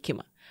smegenų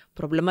veikimą.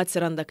 Problema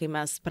atsiranda, kai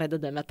mes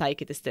pradedame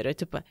taikyti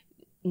stereotipą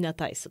ne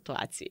tai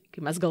situacijai, kai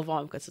mes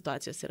galvojam, kad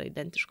situacijos yra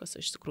identiškos, o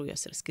iš tikrųjų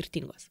jos yra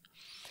skirtingos.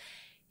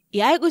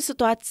 Jeigu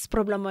situacijos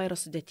problema yra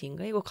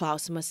sudėtinga, jeigu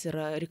klausimas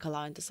yra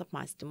reikalaujantis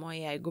apmąstymo,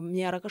 jeigu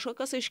nėra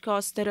kažkokios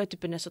aiškios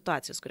stereotipinės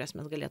situacijos, kurias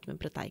mes galėtume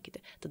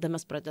pritaikyti, tada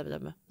mes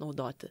pradedame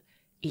naudoti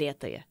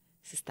lėtąją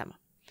sistemą,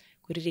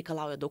 kuri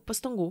reikalauja daug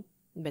pastangų,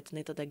 bet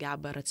jinai tada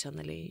geba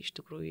racionaliai iš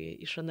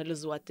tikrųjų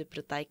išanalizuoti,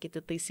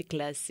 pritaikyti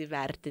taisyklės,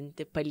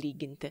 įvertinti,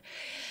 palyginti.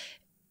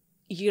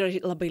 Ji yra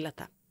labai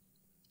lėta.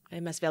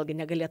 Mes vėlgi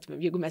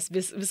negalėtume, jeigu mes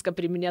viską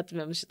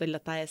priminėtumėm šitą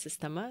lėtąją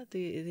sistemą, tai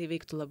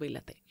veiktų labai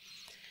lėtai.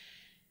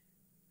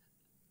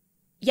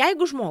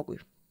 Jeigu žmogui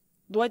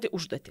duodi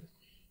užduotį,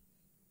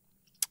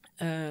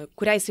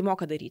 kurią jisai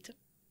moka daryti,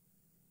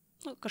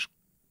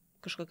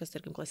 kažkokias,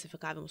 tarkim,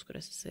 klasifikavimus,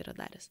 kurias jisai yra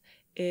daręs,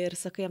 ir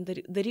sakai jam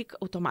daryk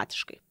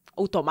automatiškai.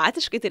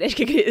 Automatiškai tai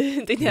reiškia,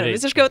 tai nėra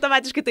visiškai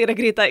automatiškai, tai yra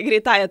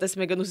greitąja ta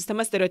smegenų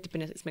sistema,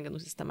 stereotipinė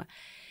smegenų sistema.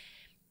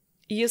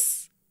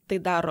 Jis tai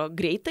daro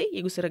greitai,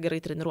 jeigu jis yra gerai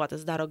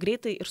treniruotas, daro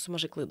greitai ir su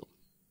mažai klaidų.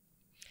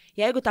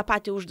 Jeigu tą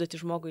patį užduotį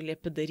žmogui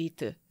liepi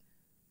daryti,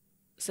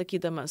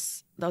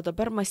 sakydamas,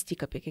 dabar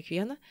mąstyk apie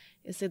kiekvieną,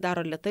 jisai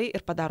daro lėtai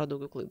ir padaro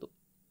daugiau klaidų.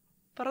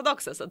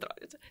 Paradoksas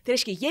atrodytų. Tai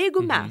reiškia,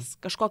 jeigu mes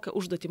kažkokią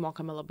užduotį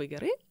mokame labai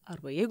gerai,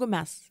 arba jeigu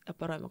mes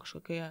operuojame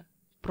kažkokioje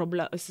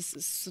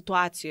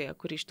situacijoje,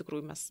 kuri iš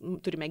tikrųjų mes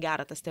turime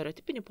gerą tą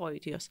stereotipinį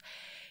pojūtį jos,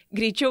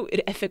 greičiau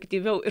ir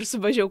efektyviau ir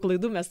su mažiau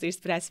klaidų mes tai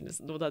išspręsime,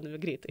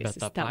 naudodami greitąją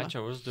sistemą. Bet tą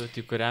pačią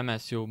užduotį, kurią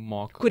mes jau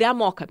mokame. Kurią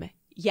mokame.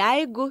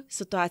 Jeigu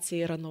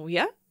situacija yra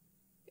nauja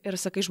ir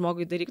sakai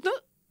žmogui daryk,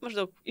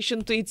 maždaug iš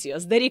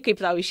intuicijos, daryk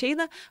kaip tau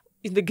išeina,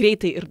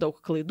 greitai ir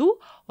daug klaidų,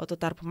 o tuo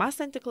tarpu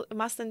mąstanti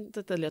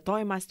ta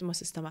lėtoji mąstymo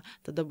sistema,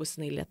 tada bus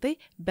jinai lėtai,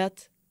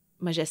 bet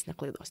mažesnė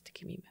klaidos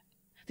tikimybė.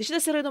 Tai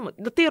šitas yra įdomu.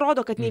 Tai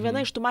rodo, kad nei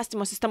viena iš tų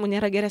mąstymo sistemų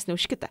nėra geresnė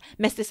už kitą.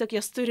 Mes tiesiog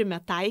jas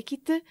turime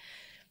taikyti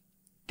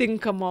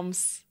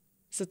tinkamoms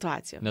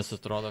situacijoms. Nes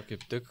atrodo,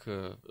 kaip tik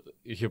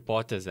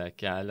hipotezę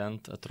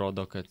keliant,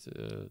 atrodo, kad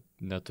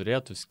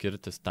neturėtų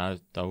skirtis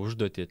tą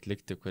užduotį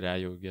atlikti, kurią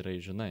jau gerai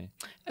žinai.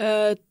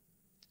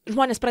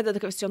 Žmonės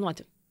pradeda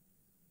kvestionuoti.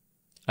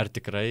 Ar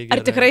tikrai gerai?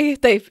 Ar tikrai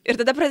taip. Ir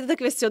tada pradeda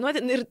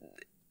kvestionuoti ir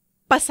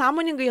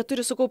pasąmoningai jie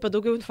turi sukaupę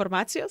daugiau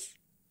informacijos.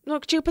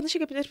 Čia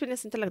panašiai kaip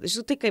dirbtinis intelektas.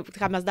 Žinau, tai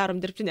ką mes darom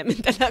dirbtiniam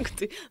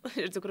intelektui.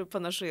 Iš tikrųjų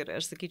panašu yra,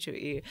 aš sakyčiau,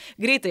 į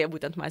greitąją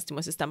būtent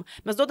mąstymo sistemą.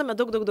 Mes duodame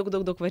daug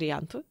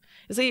variantų.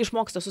 Jisai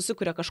išmoksta,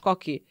 susikuria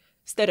kažkokį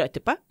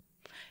stereotipą.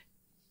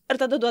 Ir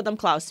tada duodam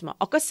klausimą,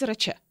 o kas yra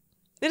čia?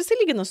 Ir jisai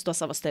lygina su tuo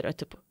savo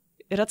stereotipu.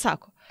 Ir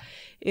atsako.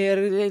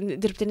 Ir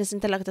dirbtinis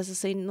intelektas,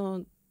 jisai,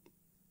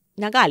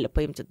 negali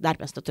paimti,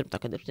 dar mes neturim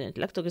tokio dirbtinio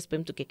intelekto, kuris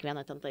paimtų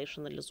kiekvieną ten tą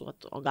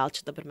išanalizuotų. O gal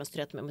čia dabar mes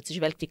turėtumėm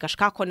atsižvelgti į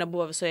kažką, ko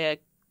nebuvo visoje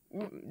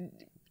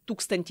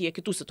tūkstantyje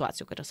kitų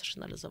situacijų, kurias aš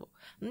analizavau.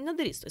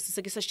 Nedarys to. Jis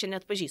sakys, aš čia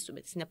net pažįstu,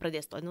 bet jis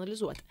nepradės to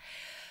analizuoti.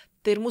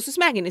 Tai ir mūsų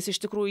smegenys iš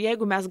tikrųjų,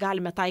 jeigu mes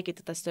galime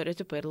taikyti tą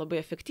stereotipą ir labai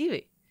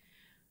efektyviai,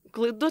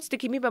 klaidų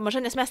tikimybė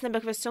maža, nes mes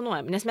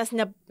nebekvestionuojam, nes mes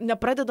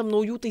nepradedam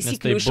naujų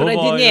taisyklių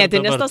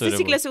išradinėti, nes tos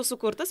taisyklės jau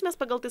sukurtas, mes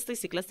pagal tas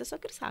taisyklės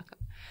tiesiog ir sakam.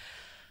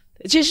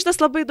 Čia šitas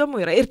labai įdomu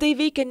yra. Ir tai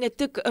veikia ne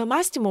tik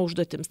mąstymo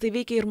užduotims, tai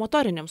veikia ir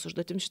motoriniams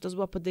užduotims. Šitas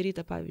buvo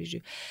padaryta, pavyzdžiui,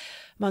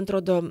 man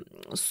atrodo,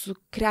 su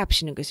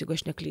krepšininkais, jeigu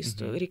aš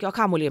neklystu. Reikėjo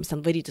kamuolį jiems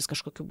ten varytis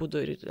kažkokiu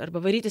būdu.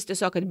 Arba varytis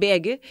tiesiog, kad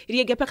bėgi ir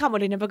jiegi apie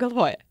kamuolį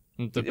nebegalvoja.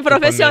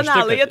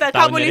 Profesionalai, jie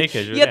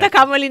tą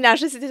kamuolį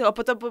nešasi, o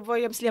po to buvo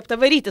jiems liepta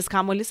varytis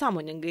kamuolį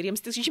sąmoningai ir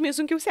jiems tai žymiai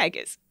sunkiau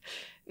sekėsi.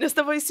 Nes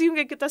tavo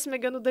įsijungia kita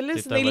smegenų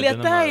dalis, jinai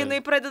lėta, jinai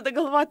pradeda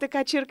galvoti,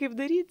 ką čia ir kaip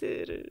daryti.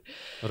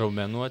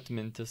 Raumenų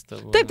atmintis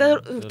tavo. Taip,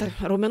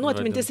 raumenų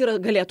atmintis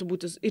galėtų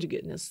būti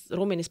irgi, nes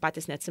raumenys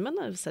patys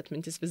neatsimena, visa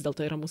atmintis vis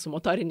dėlto yra mūsų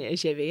motorinėje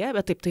žievėje,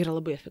 bet taip tai yra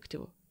labai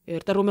efektyvu.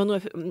 Ir ta raumenų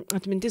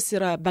atmintis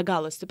yra be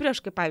galo stipri,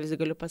 aš kaip pavyzdį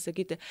galiu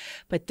pasakyti,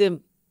 pati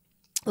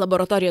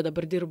laboratorijoje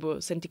dabar dirbu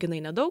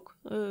santykinai nedaug,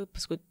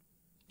 paskui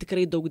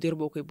tikrai daug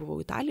dirbau, kai buvau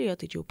Italijoje,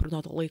 tai čia jau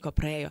nuo to laiko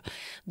praėjo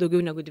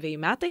daugiau negu 2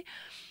 metai.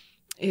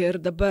 Ir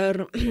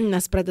dabar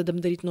mes pradedam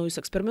daryti naujus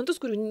eksperimentus,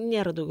 kurių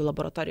nėra daugiau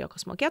laboratorijoje,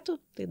 kas mokėtų,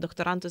 tai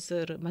doktorantus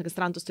ir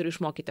magistrantus turiu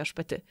išmokyti aš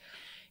pati.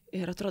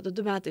 Ir atrodo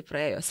 2 metai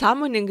praėjo.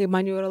 Sąmoningai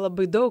man jau yra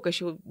labai daug,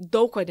 aš jau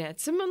daug ko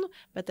neatsimenu,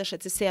 bet aš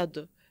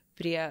atsisėdu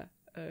prie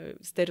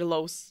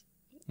sterilaus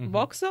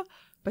bokso,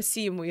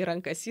 pasiimu į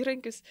rankas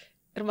įrankius,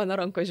 ir mano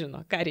ranko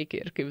žino, ką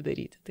reikia ir kaip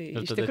daryti. Tai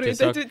iš tikrųjų,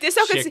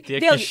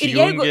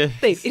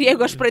 ir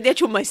jeigu aš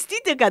pradėčiau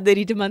mąstyti, ką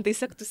daryti, man tai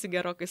sektųsi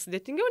gerokai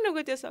sudėtingiau,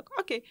 negu tiesiog,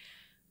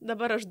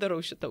 dabar aš darau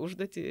šitą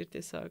užduotį ir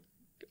tiesiog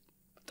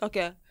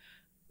tokia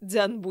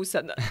dzen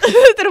būsena.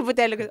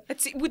 Truputėlį,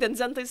 būtent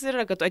dzentais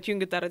yra, kad tu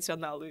atjungi tą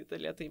racionalų į tą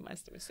lėtą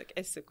įmąstymą,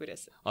 esi, kur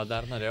esi. O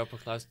dar norėjau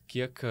paklausti,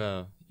 kiek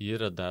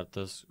yra dar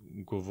tas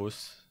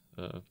guvus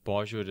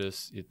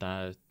požiūris į tą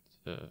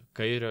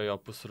kairiojo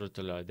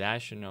pusrutulio,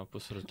 dešinio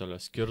pusrutulio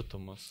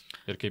skirtumus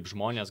ir kaip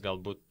žmonės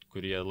galbūt,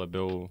 kurie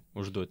labiau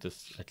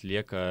užduotis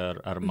atlieka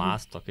ar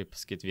masto, kaip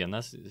pasakyti,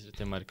 vienas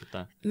sritim ar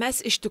kita.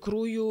 Mes iš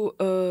tikrųjų,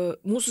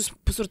 mūsų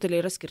pusrutuliai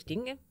yra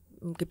skirtingi.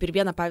 Kaip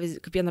vieną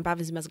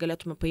pavyzdį mes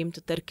galėtume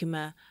paimti,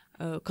 tarkime,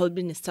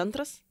 kalbinis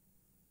centras.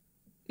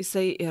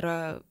 Jisai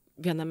yra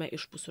viename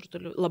iš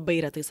pusrutulių,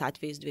 labai retais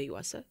atvejais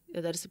 2.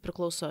 Ir dar jis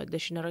priklauso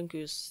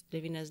dešiniarankius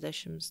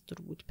 90,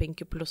 turbūt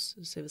 5+,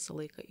 jisai visą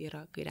laiką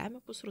yra kairiame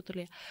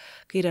pusrutulyje.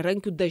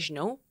 Kairiarankių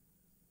dažniau,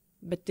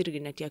 bet irgi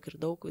netiek ir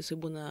daug, jisai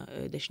būna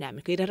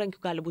dešiniame. Kairiarankių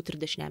gali būti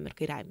ir dešiniame, ir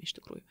kairiame iš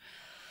tikrųjų.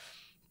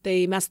 Tai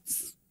mes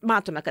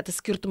matome, kad tas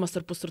skirtumas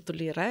tarp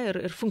pusrutulių yra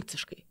ir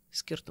funkciškai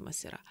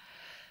skirtumas yra.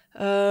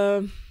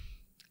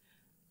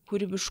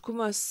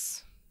 Kūrybiškumas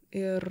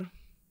ir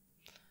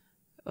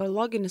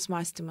loginis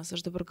mąstymas,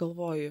 aš dabar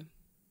galvoju.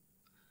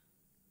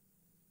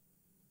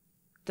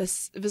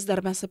 Tas vis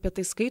dar mes apie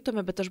tai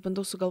skaitome, bet aš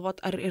bandau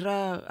sugalvoti,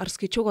 ar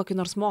skaičiau kokį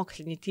nors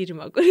mokslinį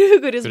tyrimą,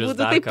 kuris būtų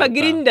taip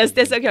pagrindęs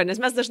tiesiog jo,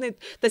 nes mes dažnai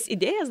tas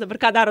idėjas, dabar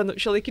ką daro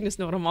šiuolaikinis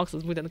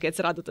neuromokslas, būtent kai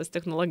atsirado tas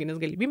technologinės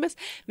galimybės,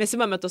 mes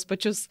imame tos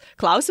pačius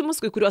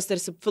klausimus, kai kuriuos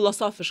tarsi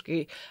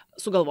filosofiškai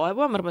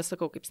sugalvojom, arba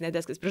sakau, kaip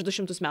Snedeskis prieš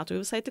 200 metų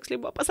jau visai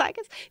tiksliai buvo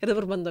pasakęs, ir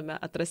dabar bandome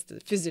atrasti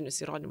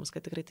fizinius įrodymus,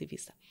 kad tikrai tai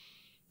vyksta.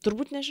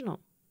 Turbūt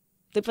nežinau.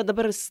 Taip va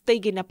dabar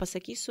staigiai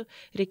nepasakysiu,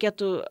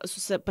 reikėtų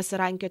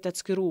pasirankioti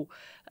atskirų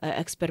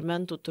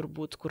eksperimentų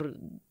turbūt, kur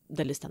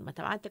dalis ten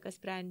matematika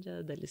sprendžia,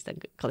 dalis ten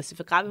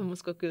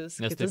klasifikavimus kokius.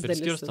 Nes taip ir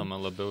skirstoma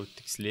labiau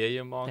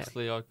tikslieji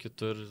mokslai, o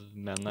kitur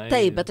menai.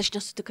 Taip, bet aš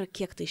nesu tikra,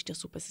 kiek tai iš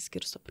tiesų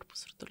pasiskirsto per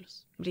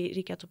pusrutulius.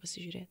 Reikėtų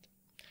pasižiūrėti.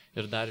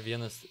 Ir dar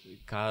vienas,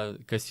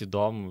 kas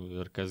įdomu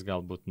ir kas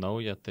galbūt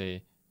nauja,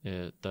 tai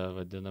ta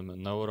vadinama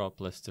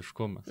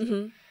neuroplastiškumas.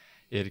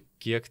 Ir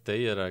kiek tai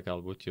yra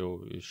galbūt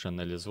jau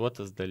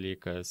išanalizuotas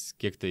dalykas,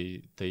 kiek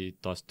tai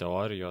tos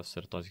teorijos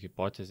ir tos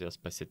hipotezės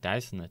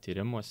pasiteisina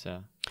tyrimuose?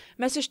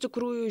 Mes iš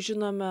tikrųjų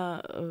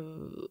žinome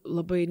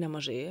labai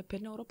nemažai apie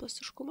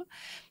neuroplastiškumą.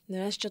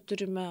 Mes čia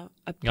turime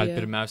apie... Gal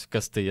pirmiausia,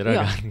 kas tai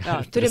yra?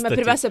 Turime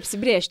pirmiausia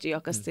apsibrėžti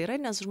jo, kas tai yra,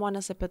 nes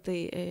žmonės apie tai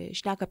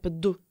šneka apie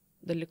 2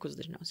 dalykus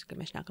dažniausiai,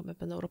 kai mes šnekame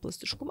apie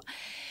neuroplastiškumą.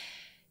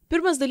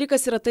 Pirmas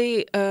dalykas yra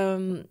tai,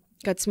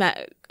 kad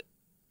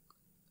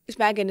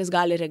smegenys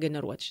gali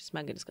regeneruoti.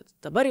 Kad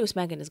dabar jau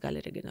smegenys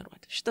gali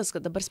regeneruoti. Šitas,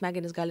 kad dabar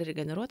smegenys gali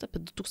regeneruoti, apie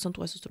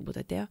 2000-uosius turbūt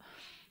atėjo,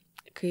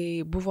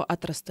 kai buvo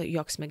atrasta,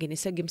 jog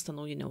smegenyse gimsta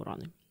nauji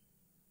neuronai.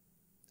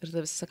 Ir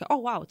tada visi sako,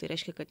 wow, tai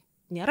reiškia, kad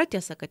nėra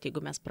tiesa, kad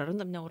jeigu mes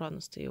prarandam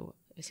neuronus, tai jau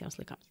visiems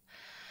laikams.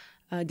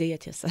 Deja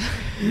tiesa.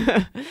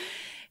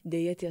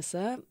 Deja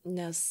tiesa,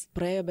 nes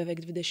praėjo beveik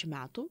 20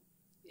 metų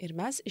ir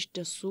mes iš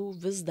tiesų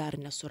vis dar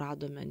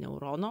nesuradome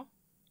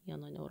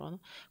vieno neurono,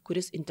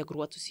 kuris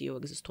integruotųsi į jau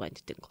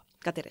egzistuojantį tinklą.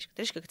 Ką tai reiškia?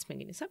 Tai reiškia, kad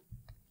smegenyse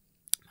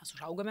mes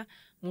užaugame,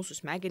 mūsų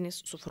smegenys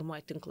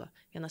suformuoja tinklą.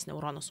 Vienas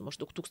neuronas su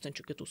maždaug 1000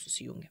 kitų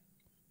susijungia.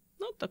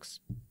 Toks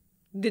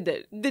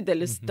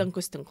didelis,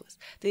 tankus tinklas.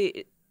 Tai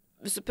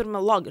visų pirma,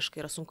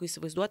 logiškai yra sunku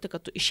įsivaizduoti,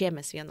 kad tu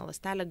išėmęs vieną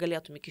ląstelę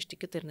galėtum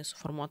įkišti kitą ir jinai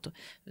suformuotų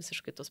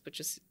visiškai tos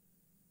pačius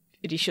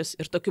ryšius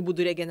ir tokiu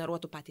būdu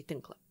regeneruotų patį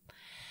tinklą.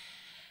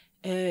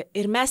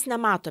 Ir mes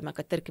nematome,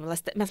 kad, tarkim,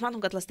 mes matom,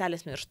 kad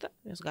ląstelės miršta,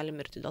 jos gali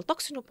mirti dėl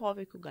toksinių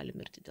poveikių, gali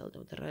mirti dėl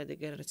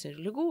degeneracinių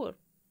lygų ir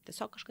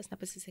tiesiog kažkas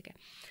nepasisekė.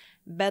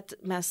 Bet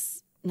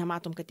mes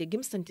nematom, kad tie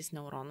gimstantis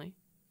neuronai,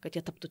 kad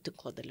jie taptų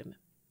tinklo dalimi.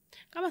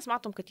 Ką mes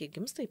matom, kad jie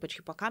gimsta, ypač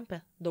hipokampe,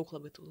 daug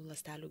labai tų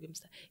ląstelių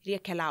gimsta. Ir jie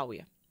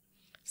keliauja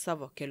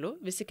savo keliu,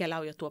 visi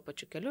keliauja tuo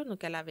pačiu keliu,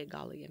 nukeliavę į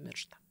galą jie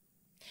miršta.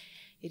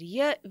 Ir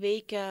jie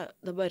veikia,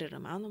 dabar yra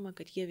manoma,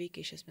 kad jie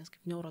veikia iš esmės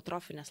kaip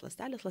neurotrofinės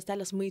ląstelės,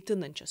 ląstelės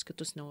maitinančios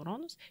kitus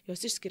neuronus,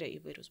 jos išskiria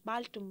įvairius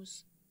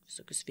baltymus,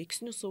 visokius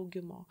veiksnius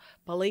augimo,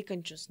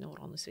 palaikančius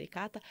neuronų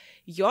sveikatą.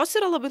 Jos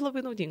yra labai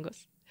labai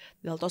naudingos.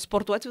 Dėl to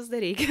sportuoti vis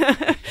dar reikia,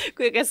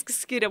 kas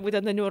skiria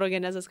būtent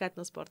neurogenezę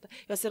skatina sportą.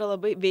 Jos yra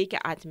labai veikia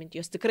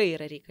atmintį, jos tikrai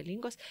yra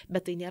reikalingos,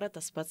 bet tai nėra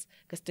tas pats,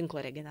 kas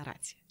tinklo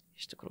regeneracija,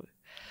 iš tikrųjų.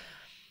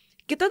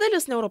 Kita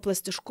dalis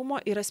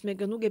neuroplastiškumo yra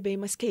smegenų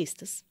gebėjimas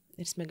keistis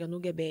ir smegenų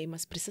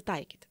gebėjimas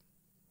prisitaikyti.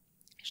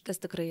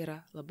 Šitas tikrai yra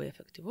labai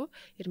efektyvu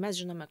ir mes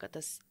žinome, kad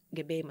tas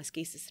gebėjimas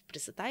keistis ir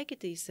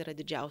prisitaikyti, jis yra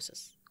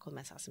didžiausias, kol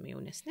mes esame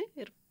jaunesni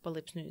ir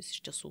palaipsniui jis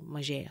iš tiesų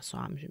mažėja su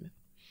amžiumi.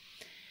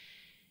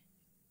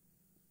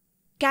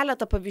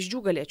 Keletą pavyzdžių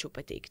galėčiau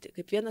pateikti.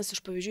 Kaip vienas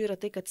iš pavyzdžių yra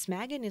tai, kad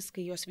smegenys,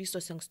 kai jos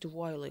vystosi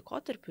ankstyvuoju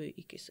laikotarpiu,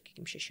 iki,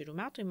 sakykime, 6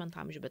 metų įmant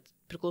amžių, bet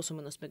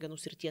priklausomai nuo smegenų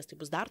srities, tai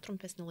bus dar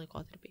trumpesni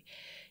laikotarpiai,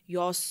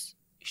 jos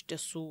iš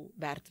tiesų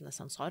vertina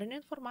sensorinę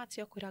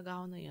informaciją, kurią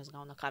gauna, jos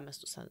gauna, ką mes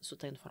su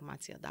ta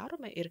informacija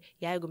darome ir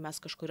jeigu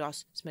mes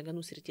kažkurios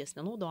smegenų srities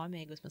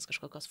nenaudojame, jeigu mes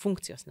kažkokios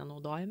funkcijos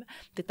nenaudojame,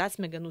 tai tą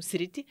smegenų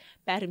sritį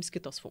perims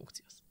kitos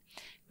funkcijos.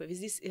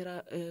 Pavyzdys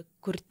yra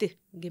kurti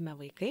gimę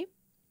vaikai.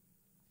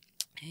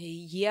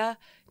 Jie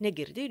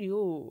negirdi ir jų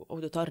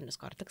auditorinis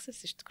korteksas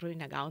iš tikrųjų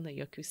negauna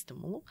jokių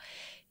stimulų.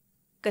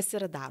 Kas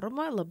yra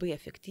daroma, labai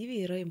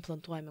efektyviai yra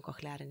implantuojami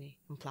kochleariniai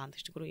implantai.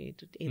 Iš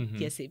tikrųjų,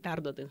 tiesiai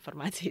perduoda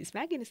informaciją į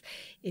smegenis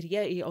ir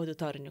jie į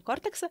auditorinį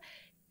korteksą.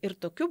 Ir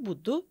tokiu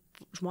būdu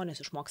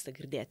žmonės išmoksta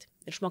girdėti.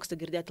 Ir išmoksta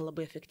girdėti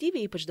labai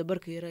efektyviai, ypač dabar,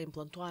 kai yra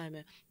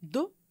implantuojami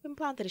 2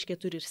 implantai, reiškia,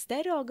 turi ir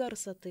stereo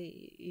garsą, tai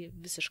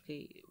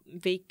visiškai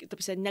veikia,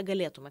 tarsi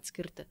negalėtum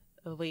atskirti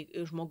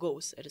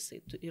žmogaus, ar jisai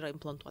yra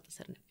implantuotas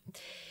ar ne.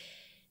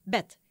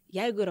 Bet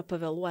jeigu yra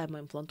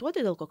pavėluojama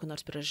implantuoti dėl kokio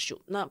nors priežasčių,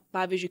 na,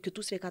 pavyzdžiui,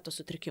 kitų sveikatos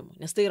sutrikimų,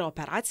 nes tai yra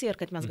operacija ir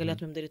kad mes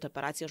galėtumėm daryti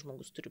operaciją,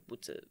 žmogus turi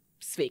būti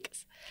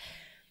sveikas.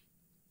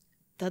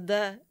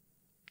 Tada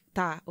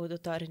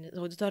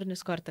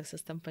auditorinis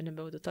korteksas tampa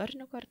nebe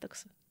auditoriniu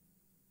korteksu.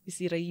 Jis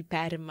yra jį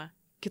perima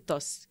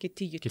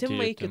kiti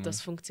jutimai,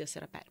 kitos funkcijos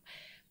yra perima.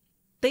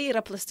 Tai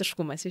yra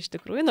plastiškumas iš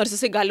tikrųjų, nors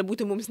jisai gali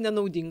būti mums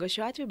nenaudingas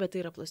šiuo atveju, bet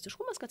tai yra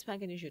plastiškumas, kad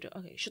smegenys žiūri,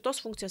 okay,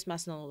 šitos funkcijos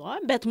mes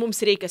nenaudojame, bet mums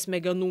reikia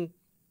smegenų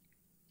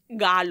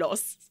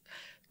galios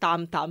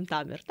tam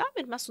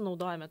ir mes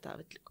sunaudojame tą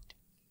atlikutį.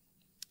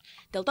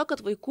 Dėl to,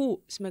 kad vaikų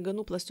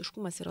smegenų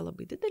plastiškumas yra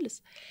labai didelis,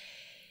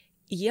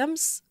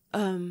 jiems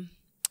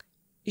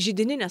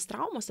židininės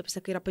traumos,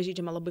 kai yra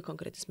pažeidžiama labai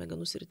konkreti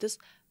smegenų sritis,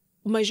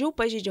 mažiau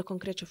pažeidžia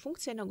konkrečią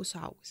funkciją negu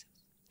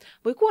suaugusiems.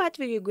 Vaikų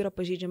atveju, jeigu yra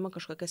pažeidžiama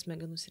kažkokia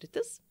smegenų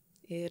sritis,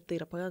 ir tai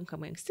yra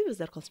pakankamai anksti, vis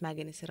dar kol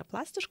smegenys yra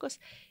plastiškos,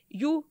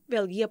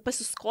 jie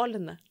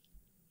pasiskolina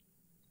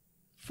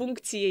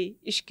funkcijai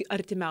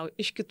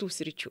iš kitų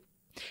sričių.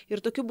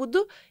 Ir tokiu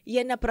būdu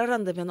jie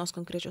nepraranda vienos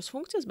konkrečios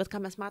funkcijos, bet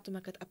ką mes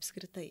matome, kad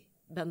apskritai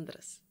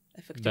bendras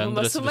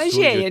efektyvumas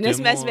sumažėja, nes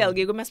mes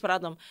vėlgi, jeigu mes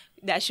praradom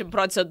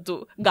 10%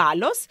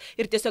 galios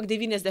ir tiesiog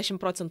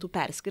 90%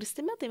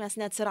 perskirstime, tai mes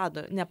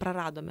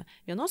nepraradome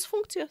vienos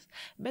funkcijos,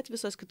 bet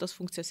visos kitos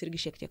funkcijos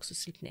irgi šiek tiek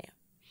susilpnėjo.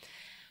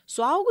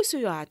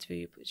 Suaugusiųjų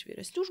atveju, ypač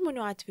vyresnių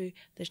žmonių atveju,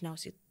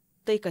 dažniausiai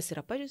tai, kas yra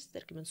pažeista,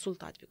 tarkim,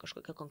 insulto atveju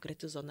kažkokia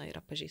konkreti zona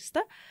yra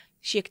pažeista,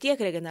 šiek tiek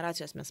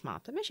regeneracijos mes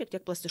matome, šiek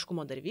tiek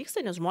plastiškumo dar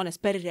vyksta, nes žmonės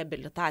per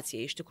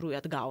reabilitaciją iš tikrųjų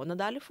atgauna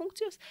dalį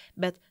funkcijos,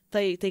 bet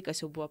tai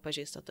kas jau buvo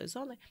pažeista toj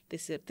zonai,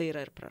 tai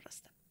yra ir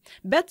prarasta.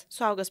 Bet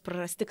suaugęs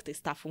praras tik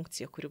tais tą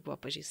funkciją, kuri buvo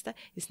pažeista,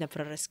 jis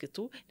nepraras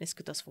kitų, nes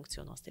kitos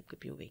funkcionuos taip,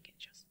 kaip jau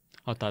veikiančios.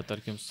 O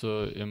tarkim,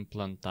 su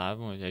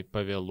implantavimu, jei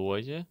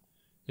pavėluoji,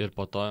 ir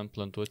po to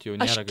implantuoti jau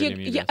nėra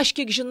galimybės. Aš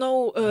kiek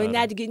žinau,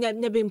 netgi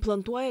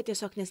nebeimplantuoja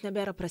tiesiog, nes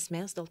nebėra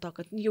prasmės, dėl to,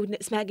 kad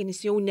smegenys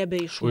jau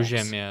nebeišmoks.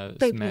 Užėmė,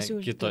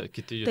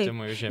 kiti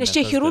jutimai užėmė. Nes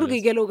čia chirurgai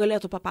geriau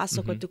galėtų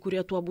papasakoti,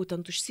 kurie tuo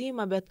būtent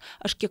užsiima, bet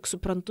aš kiek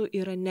suprantu,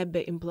 yra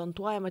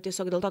nebeimplantuojama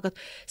tiesiog dėl to,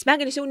 kad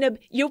smegenys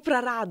jau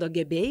prarado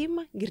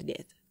gebėjimą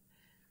girdėti.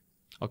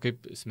 O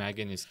kaip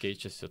smegenys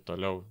keičiasi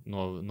toliau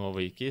nuo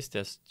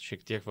vaikystės,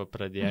 šiek tiek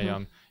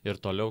pradėjom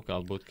ir toliau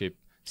galbūt kaip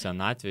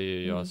senatvėje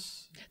jos.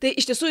 Tai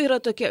iš tiesų yra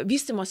tokie,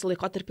 vystymosi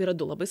laikotarpiai yra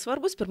 2 labai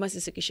svarbus.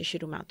 Pirmasis iki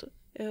 6 metų.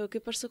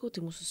 Kaip aš sakau,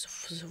 tai mūsų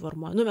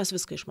susiformuoja. Mes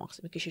viską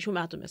išmoksime. Iki 6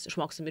 metų mes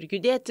išmoksime ir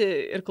judėti,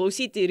 ir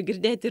klausyti, ir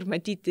girdėti, ir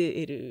matyti,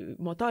 ir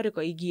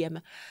motoriko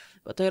įgyjame.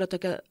 O to yra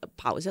tokia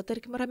pauzė,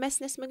 tarkim,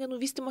 ramesnė smegenų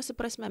vystymosi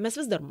prasme. Mes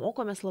vis dar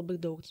mokomės labai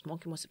daug,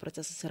 mokymosi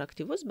procesas yra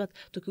aktyvus, bet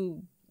tokių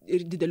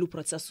ir didelių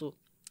procesų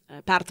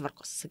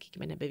pertvarkos,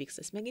 sakykime,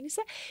 nebevyksta smegenyse.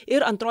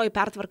 Ir antroji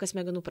pertvarka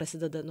smegenų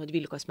prasideda nuo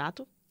 12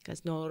 metų,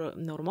 kas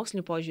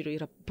neuromokslinių požiūrių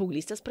yra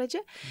paauglystės pradžia.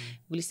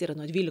 Paauglystė yra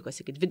nuo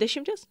 12 iki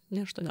 20,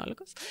 ne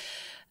 18,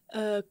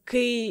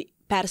 kai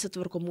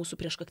persitvarko mūsų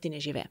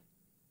prieškaktinė žievė.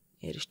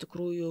 Ir iš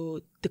tikrųjų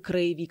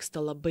tikrai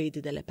vyksta labai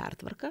didelė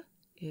pertvarka.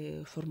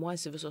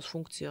 Formuojasi visos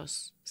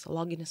funkcijos,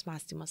 loginis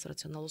mąstymas,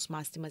 racionalus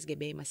mąstymas,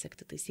 gebėjimas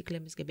sekti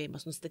taisyklėmis,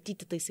 gebėjimas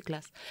nustatyti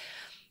taisyklės.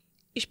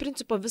 iš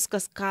principo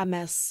viskas, ką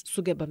mes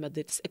sugebame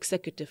daryti,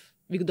 executive,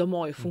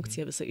 vykdomoji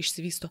funkcija visa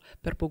išsivysto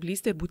per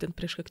paauglystę ir būtent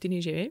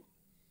prieškaktiniai žievėjai.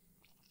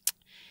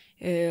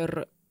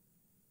 Ir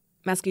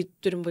mes, kai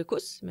turim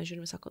vaikus, mes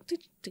žiūrim, sakom,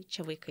 tai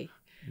čia vaikai.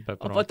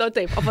 O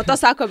po to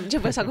sakom, čia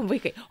pasakom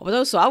vaikai. O po to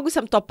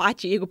suaugusiam to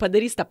pačiai, jeigu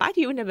padarys tą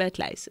patį, jau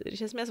nebeatleisi. Ir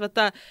iš esmės,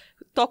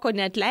 to, ko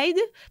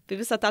neatleidi, tai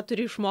visą tą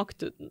turi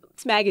išmokti,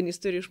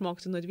 smegenys turi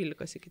išmokti nuo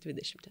 12 iki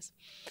 20.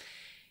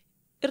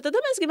 Ir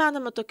tada mes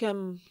gyvename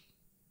tokiam,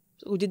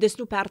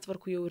 didesnių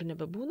pertvarkų jau ir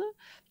nebebūna.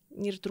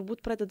 Ir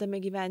turbūt pradedame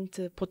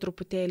gyventi po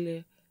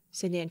truputėlį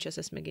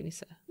senėjančiose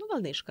smegenyse. Gal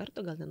ne iš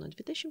karto, gal ne nuo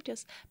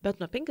 20, bet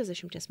nuo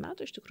 50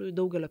 metų, iš tikrųjų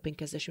daugelio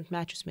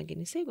 50-mečių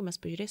smegenyse, jeigu mes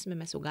pažiūrėsime,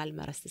 mes jau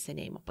galime rasti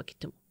senėjimo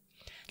pakitimų.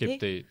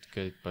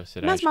 Kaip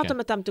pasireiškia? Mes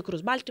matome tam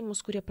tikrus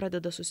baltymus, kurie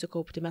pradeda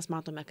susikaupti, mes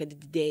matome, kad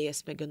didėja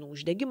smegenų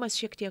uždegimas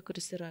šiek tiek,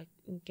 kuris yra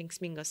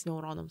kenksmingas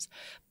neuronams.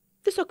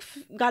 Tiesiog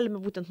galime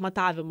būtent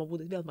matavimo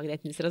būdais, vėl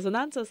magnetinis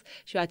rezonansas,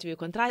 šiuo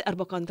atveju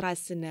arba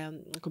kontrastinė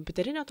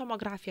kompiuterinė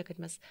tomografija, kad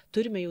mes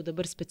turime jau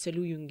dabar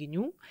specialių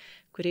junginių,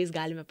 kuriais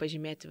galime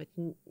pažymėti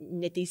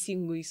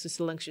neteisingai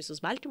susilankščiusius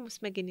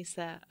baltymus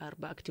smegenyse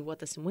arba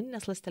aktyvuotas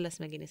imuninės ląsteles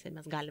smegenyse.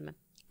 Mes galime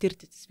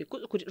tirti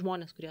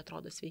žmonės, kurie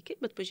atrodo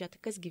sveiki, bet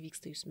pažiūrėti, kasgi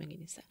vyksta jų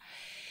smegenyse.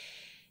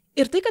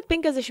 Ir tai, kad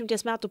 50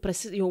 metų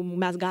jau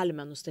mes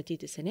galime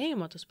nustatyti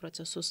senėjimo tus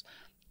procesus,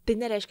 tai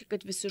nereiškia,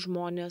 kad visi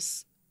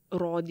žmonės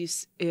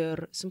rodys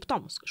ir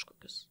simptomus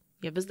kažkokius.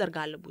 Jie vis dar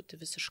gali būti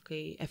visiškai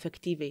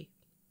efektyviai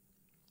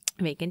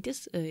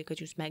veikiantis,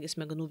 kad jų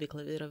smegenų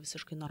veikla yra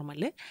visiškai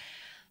normali.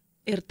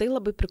 Ir tai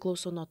labai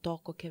priklauso nuo to,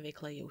 kokią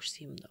veiklą jie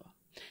užsiimdavo.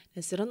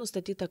 Nes yra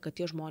nustatyta, kad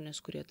tie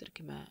žmonės, kurie,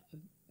 tarkime,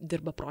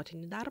 dirba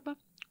protinį darbą,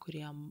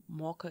 kurie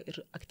moka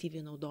ir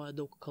aktyviai naudoja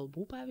daug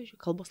kalbų,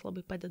 pavyzdžiui, kalbos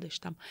labai padeda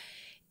šitam,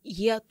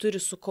 jie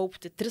turi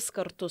sukaupti 3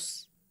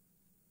 kartus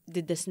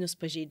didesnius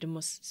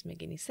pažeidimus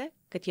smegenyse,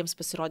 kad jiems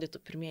pasirodytų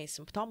pirmieji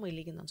simptomai,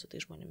 lyginant su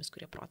tai žmonėmis,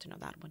 kurie protinio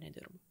darbo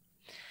nedirba.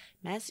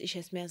 Mes iš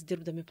esmės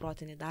dirbdami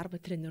protinį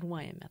darbą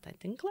treniruojame tą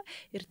tinklą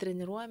ir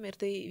treniruojame ir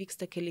tai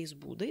vyksta keliais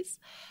būdais.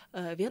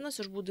 Vienas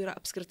iš būdų yra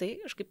apskritai,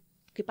 aš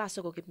kaip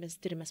pasakau, kaip mes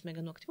tyrime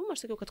smegenų aktyvumą,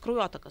 aš sakiau, kad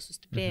kraujotaka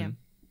sustiprėja.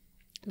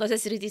 Tose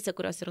srityse,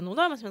 kurios yra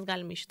naudojamas, mes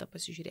galime į šitą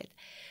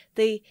pasižiūrėti.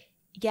 Tai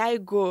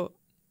jeigu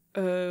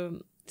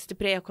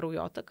stiprėja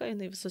kraujotaka,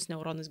 jinai visus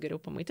neuronus geriau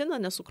pamaitina,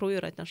 nes su krauju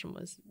yra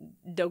atnešamas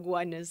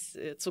deguonis,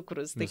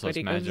 cukrus, tai ko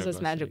reikia, visos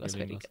medžiagos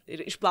reikia.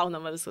 Ir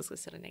išplaunama viskas,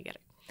 kas yra negerai.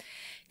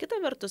 Kita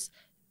vertus,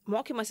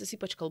 mokymasis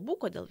ypač kalbų,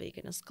 kodėl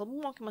veikia, nes kalbų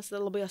mokymas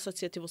yra labai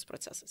asociatyvus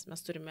procesas.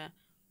 Mes turime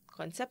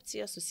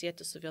koncepciją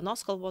susijęti su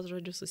vienos kalbos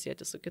žodžiu,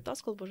 susijęti su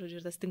kitos kalbos žodžiu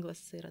ir tas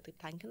tinklas yra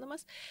taip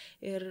tankinamas.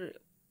 Ir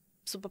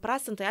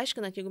supaprastintai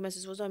aiškinant, jeigu mes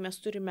įsivaizduojame,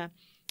 mes turime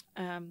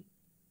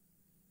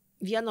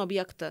vieną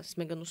objektą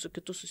smegenų su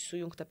kitu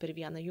sujungtą per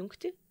vieną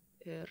jungtį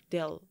ir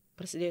dėl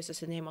prasidėjusio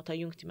senėjimo tą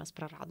jungtį mes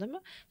praradome,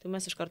 tai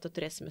mes iš karto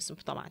turėsime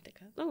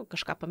simptomatiką.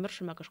 Kažką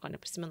pamiršome, kažko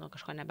neprisimenu,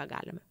 kažko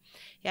nebegalime.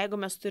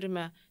 Jeigu mes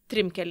turime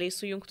 3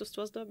 keliais sujungtus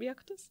tuos 2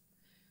 objektus,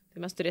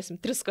 tai mes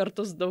turėsim 3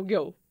 kartus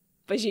daugiau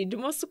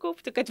pažeidimo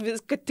sukaupti, kad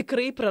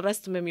tikrai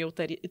prarastumėm jau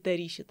tą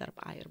ryšį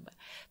tarp A ir B.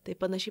 Tai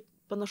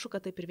panašu,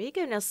 kad taip ir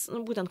veikia, nes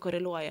būtent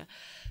koreliuoja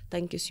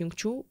tankis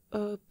jungčių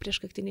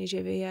prieškaktiniai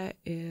žievėje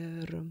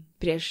ir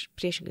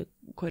priešingai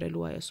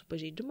koreliuoja su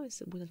pažeidimais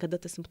ir būtent kada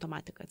ta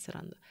simptomatika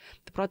atsiranda.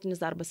 Tai protinis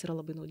darbas yra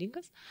labai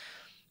naudingas.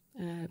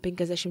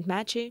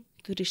 50-mečiai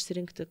turi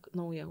išsirinkti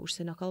naują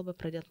užsienio kalbą,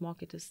 pradėti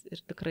mokytis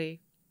ir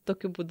tikrai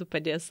tokiu būdu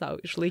padės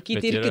savo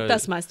išlaikyti ir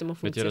kitas mąstymo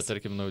funkcijas. Bet yra,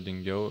 tarkim,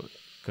 naudingiau,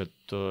 kad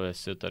tu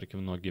esi,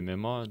 tarkim, nuo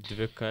gimimo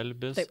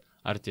dvikalbis, taip.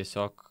 Ar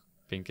tiesiog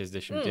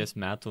 50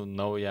 metų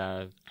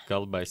naują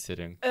kalbą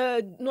įsirinkti?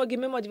 Nuo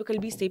gimimo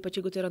dvikalbystė, ypač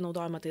jeigu tai yra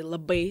naudojama, tai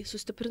labai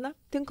sustiprina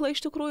tinklą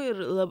iš tikrųjų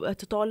ir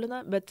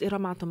atitolina, bet yra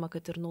matoma,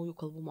 kad ir naujų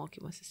kalbų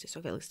mokymasis,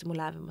 tiesiog vėl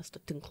stimuliavimas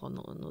to tinklo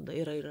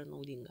yra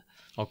naudinga.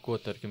 O kuo,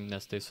 tarkim,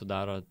 nes tai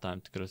sudaro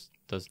tam tikras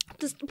tas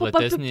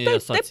platesnį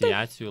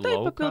asociacijų lauką?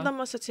 Taip,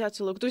 papildomą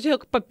asociacijų lauką. Tu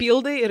tiesiog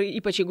papildai ir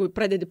ypač jeigu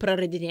pradedi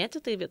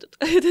praradinėti, tai vietoj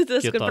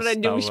tas, kur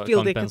pradedi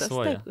užpildai kitas.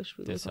 Taip,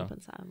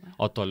 kompensavimą.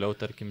 O toliau,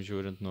 tarkim,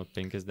 žiūrint nuo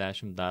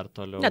 50 dar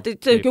toliau. Ne,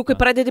 tai jau kai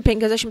pradedi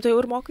 50, tai jau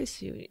ir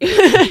mokaisi,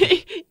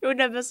 jau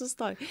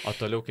nebesustoji. O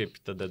toliau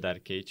kaip tada dar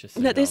keičiasi?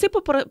 Ne, tai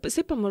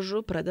jisai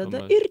pamažu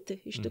pradeda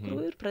irti, iš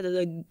tikrųjų, ir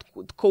pradeda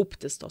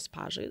kauptis tos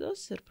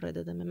pažaidos ir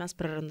mes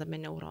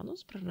prarandame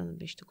neuronus, prarandame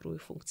iš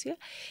tikrųjų funkciją.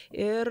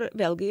 Ir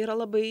vėlgi yra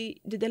labai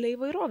didelė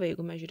įvairovė,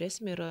 jeigu mes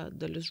žiūrėsime, yra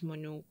dalis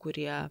žmonių,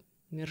 kurie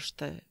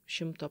miršta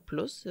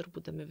 100+ ir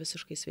būdami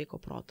visiškai sveiko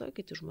proto,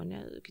 kitų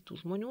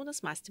žmonių,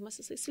 nes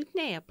mąstymas jisai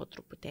silpnėja po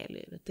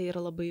truputėlį. Tai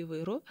yra labai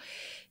įvairu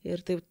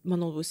ir tai,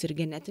 manau, bus ir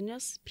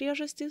genetinės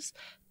priežastys.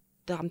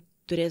 Tam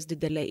turės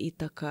didelę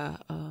įtaką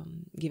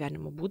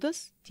gyvenimo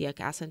būdas, tiek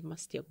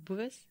esantis, tiek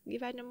buvęs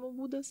gyvenimo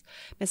būdas.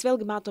 Mes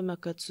vėlgi matome,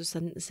 kad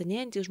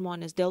senėjantys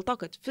žmonės, dėl to,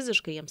 kad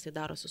fiziškai jiems tai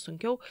darosi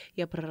sunkiau,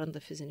 jie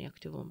praranda fizinį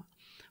aktyvumą.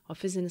 O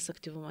fizinis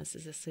aktyvumas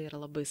jisai yra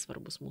labai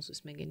svarbus mūsų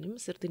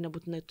smegenims ir tai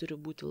nebūtinai turi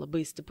būti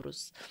labai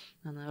stiprus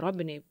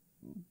anaerobiniai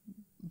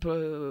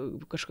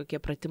kažkokie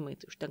pratimai,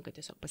 tai užtenka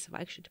tiesiog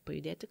pasivaikščioti,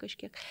 pajudėti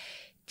kažkiek,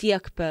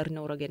 tiek per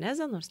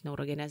neurogenezę, nors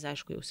neurogenezė,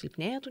 aišku, jau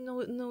silpnėja tų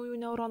naujų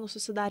neuronų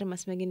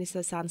susidarimas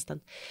smegenyse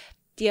senstant,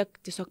 tiek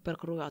tiesiog per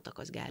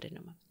kraujotakos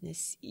gerinimą,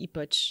 nes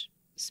ypač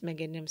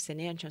smegenims,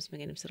 senėjančiams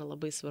smegenims yra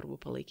labai svarbu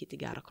palaikyti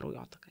gerą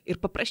kraujotaką. Ir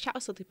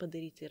paprasčiausia tai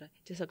padaryti yra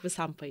tiesiog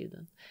visam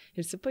pajudant.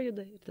 Ir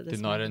pajuda, ir tada... Tai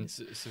norint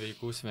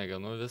sveikų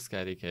smegenų viską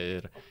reikia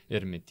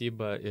ir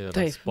mityba, ir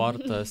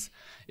sportas,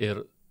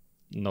 ir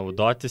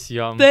naudotis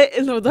jom. Tai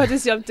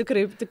naudotis jom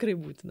tikrai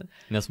būtina.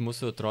 Nes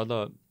mūsų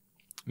atrodo,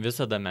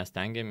 visada mes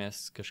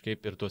tengiamės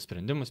kažkaip ir tuos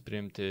sprendimus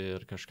priimti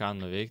ir kažką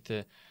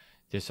nuveikti,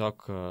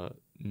 tiesiog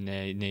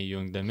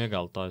neįjungdami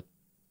gal to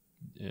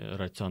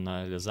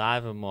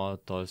racionalizavimo,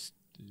 tos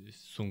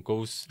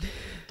sunkaus,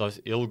 tos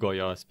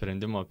ilgojo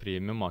sprendimo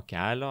priėmimo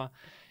kelio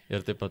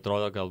ir taip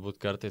atrodo, galbūt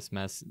kartais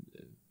mes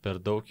per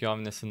daug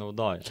jom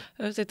nesinaudojame.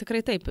 Tai tikrai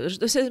taip.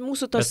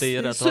 Mūsų tos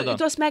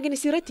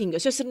smegenys yra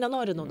tingios, jos ir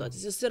nenori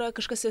naudotis. Jos yra,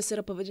 kažkas jos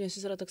yra pavadinęs,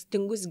 jos yra toks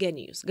tingus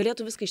genijus.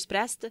 Galėtų viską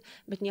išspręsti,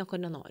 bet nieko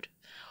nenori.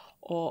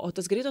 O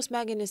tas greitos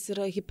smegenys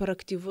yra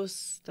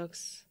hiperaktyvus,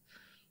 toks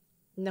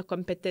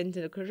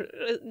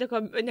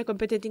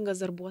nekompetentingas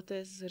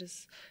darbuotojas. Ir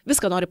jis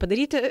viską nori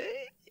padaryti,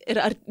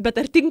 bet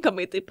ar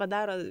tinkamai tai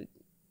padaro,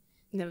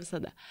 ne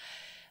visada.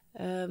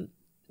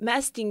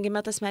 Mes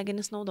tingime tas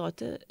smegenis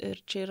naudoti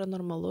ir čia yra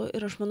normalu.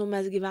 Ir aš manau,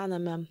 mes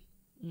gyvename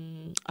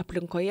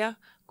aplinkoje,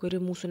 kuri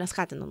mūsų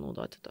neskatina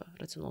naudoti to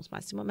racionalaus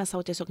mąstymo. Mes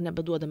savo tiesiog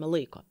nebeduodame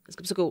laiko. Nes,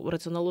 kaip sakau,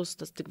 racionalus,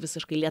 tas tik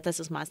visiškai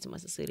lėtasis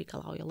mąstymas, jisai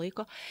reikalauja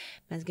laiko.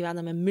 Mes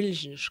gyvename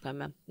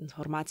milžiniškame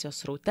informacijos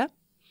sraute.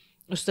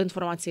 Ir su ta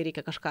informacija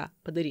reikia kažką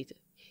padaryti.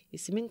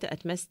 Įsiminti,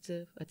 atmesti,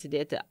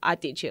 atsidėti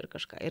ateičiai ir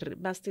kažką. Ir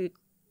mes tai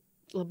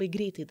labai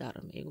greitai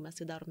darome. Jeigu mes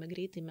tai darome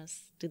greitai, mes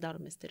tai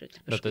darome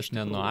stereotipiškai. Bet aš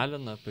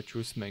nenualina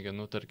pačių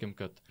smegenų, tarkim,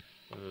 kad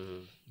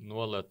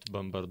nuolat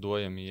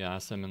bombarduojami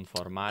esam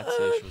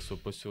informaciją iš visų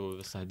pusių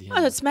visą dieną.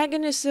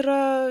 Smegenys yra,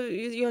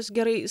 jos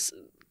gerai,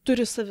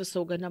 turi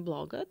savisaugą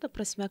neblogą, ta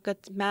prasme, kad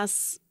mes,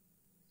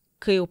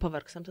 kai jau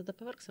pavargstam, tada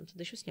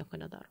iš vis nieko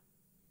nedarom.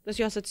 Nes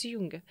jos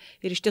atsijungia.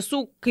 Ir iš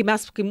tiesų, kai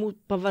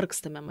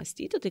pavargstame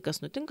mąstyti, tai kas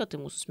nutinka, tai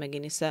mūsų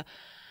smegenyse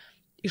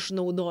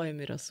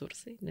išnaudojami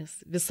resursai, nes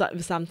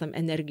visam tam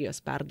energijos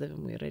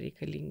perdavimui yra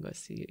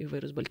reikalingos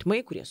įvairūs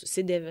baltymai, kurie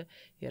susidėvi,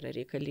 yra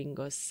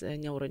reikalingos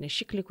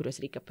neuronešikliai, kuriuos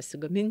reikia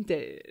pasigaminti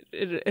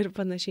ir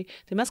panašiai.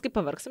 Tai mes, kai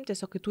pavargstam,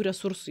 tiesiog, kai tų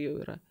resursų jau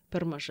yra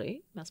per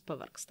mažai, mes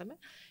pavargstame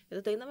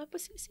ir tada einame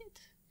pasiilsėti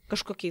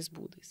kažkokiais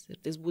būdais.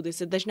 Ir tais būdais,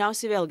 ir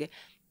dažniausiai vėlgi,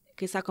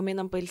 kai sakom,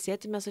 einam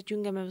pailsėti, mes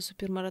atjungiame visų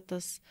pirma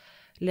tas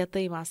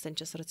lėtai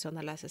mąstančias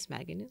racionaliasias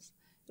smegenis.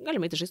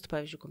 Galime įti žaisti,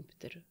 pavyzdžiui,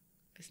 kompiuteriu,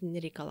 kas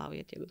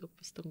nereikalauja tiek daug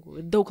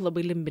pastangų. Daug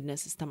labai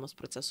limbinės sistemos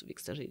procesų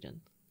vyksta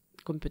žaidžiant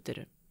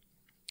kompiuteriu.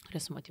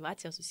 Ir su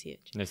motyvacija susiję.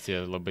 Nes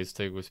jie labai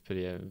staigus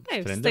prie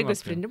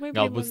sprendimai.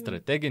 Galbūt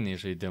strateginiai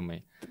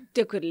žaidimai.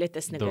 Tik kur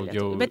lėtesnė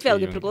galėtų. Bet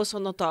vėlgi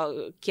priklauso nuo to,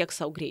 kiek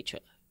savo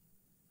greičio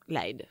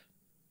leidi.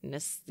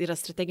 Nes yra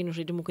strateginių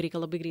žaidimų, kur reikia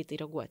labai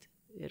greitai reaguoti.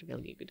 Ir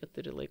vėlgi, jeigu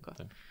neturi laiko.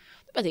 Taip.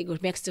 Bet jeigu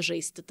mėgsti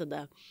žaisti,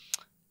 tada,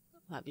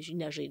 pavyzdžiui,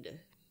 nežaidė.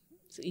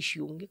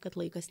 Išjungi, kad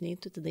laikas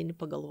neįtų, tada eini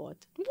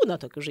pagalvoti. Būna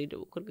tokių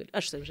žaidimų, kur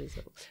aš taip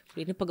žaidžiau.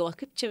 Eini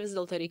pagalvoti, kaip čia vis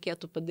dėlto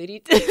reikėtų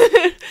padaryti.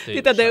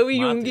 Tai tada jau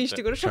įjungi iš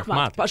tikrųjų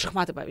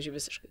šachmatai, pavyzdžiui,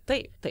 visiškai.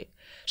 Taip.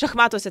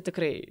 Šachmatuose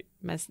tikrai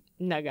mes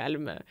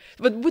negalime.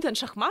 Bet būtent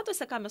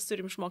šachmatuose, ką mes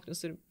turim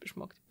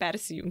išmokti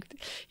persijungti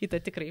į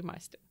tą tikrai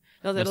mąstymą.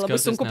 Gal tai yra labai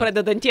sunku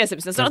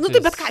pradedantiesiems, nes tai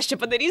bet ką aš čia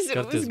padarysiu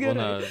ir vis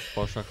gerai. Būna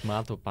po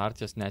šachmatų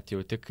partijos net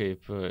jauti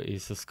kaip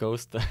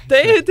įsiskausta.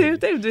 Taip,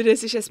 durės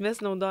iš esmės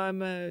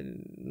naudojame,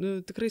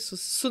 tikrai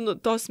tas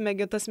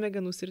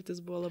smegenų sritis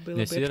buvo labai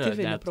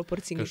aktyvi,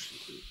 neproporcingai.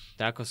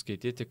 Teko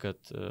skaityti, kad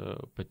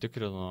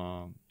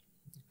patikrino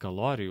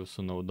kalorijų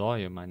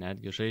sunaudojimą,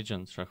 netgi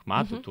žaidžiant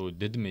šachmatų, tų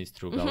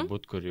didmeistrių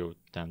galbūt, kur jau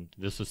ten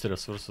visus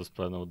resursus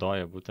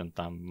panaudoja būtent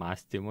tam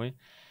mąstymui.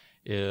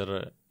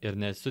 Ir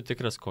nesu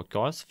tikras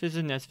kokios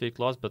fizinės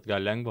veiklos, bet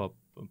gal lengvo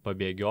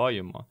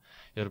pabėgiojimo.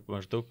 Ir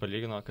maždaug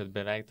palygino, kad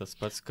beveik tas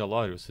pats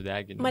kalorijų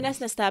sudeginimas. Manęs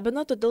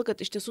nestebina, todėl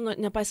kad iš tiesų,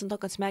 nepaisant to,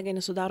 kad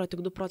smegenys sudaro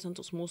tik 2%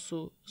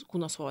 mūsų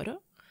kūno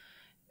svorio,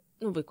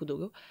 vaikų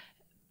daugiau,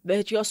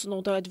 bet jos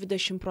sunaudoja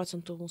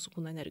 20% mūsų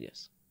kūno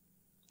energijos.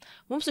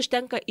 Mums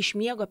užtenka iš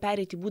miego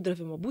pereiti į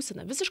būdravimo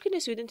būseną, visiškai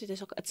nesijudinti,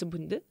 tiesiog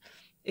atsibundi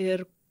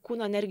ir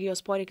kūno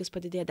energijos poreikis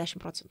padidėja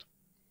 10%.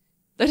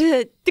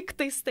 Tik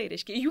tai,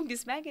 reiškia, įjungi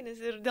smegenis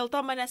ir dėl to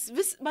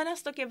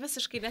manęs tokie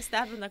visiškai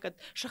nestebina, kad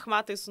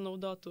šachmatai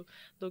sunaudotų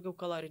daugiau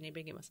kalorijų nei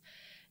bėgimas.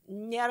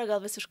 Nėra gal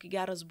visiškai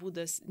geras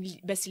būdas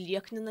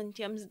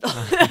besiliekninantiems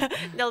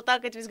dėl to,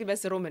 kad visgi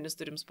mes ir raumenis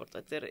turim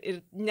sportuoti. Ir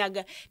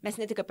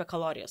mes ne tik apie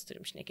kalorijas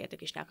turim šnekėti,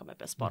 kai šnekame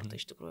apie sportą.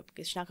 Iš tikrųjų,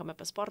 kai šnekame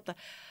apie sportą,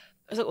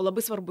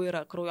 labai svarbu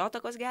yra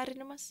kraujotakos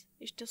gerinimas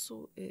iš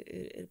tiesų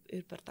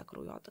ir per tą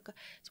kraujotaką.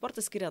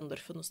 Sportas skiria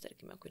endorfinus,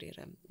 tarkime, kurie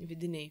yra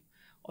vidiniai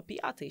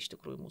opiatai iš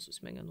tikrųjų mūsų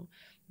smegenų,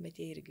 bet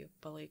jie irgi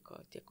palaiko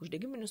tiek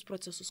uždegiminius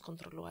procesus,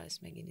 kontroliuoja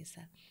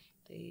smegenyse.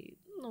 Tai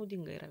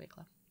naudinga yra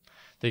veikla.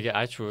 Taigi,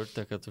 ačiū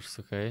Urte, kad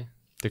užsukai.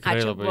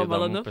 Tikrai Ačiū, labai buvo įdomu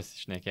malonu.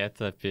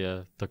 pasišnekėti apie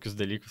tokius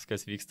dalykus,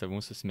 kas vyksta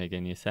mūsų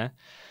smegenyse.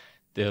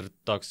 Ir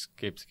toks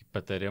kaip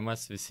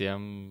patarimas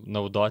visiems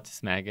naudoti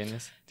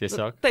smegenis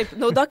tiesiog. Taip,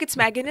 naudokit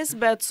smegenis,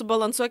 bet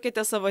subalansuokite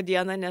savo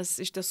dieną, nes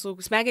iš tiesų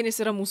smegenys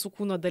yra mūsų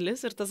kūno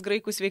dalis ir tas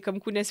graikų sveikam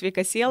kūne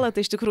sveika siela,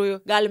 tai iš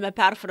tikrųjų galime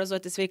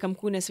perfrazuoti sveikam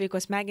kūne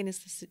sveikos smegenys,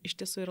 tas iš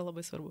tiesų yra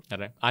labai svarbu.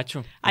 Gerai,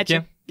 ačiū.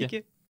 Ačiū. Iki.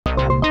 Iki.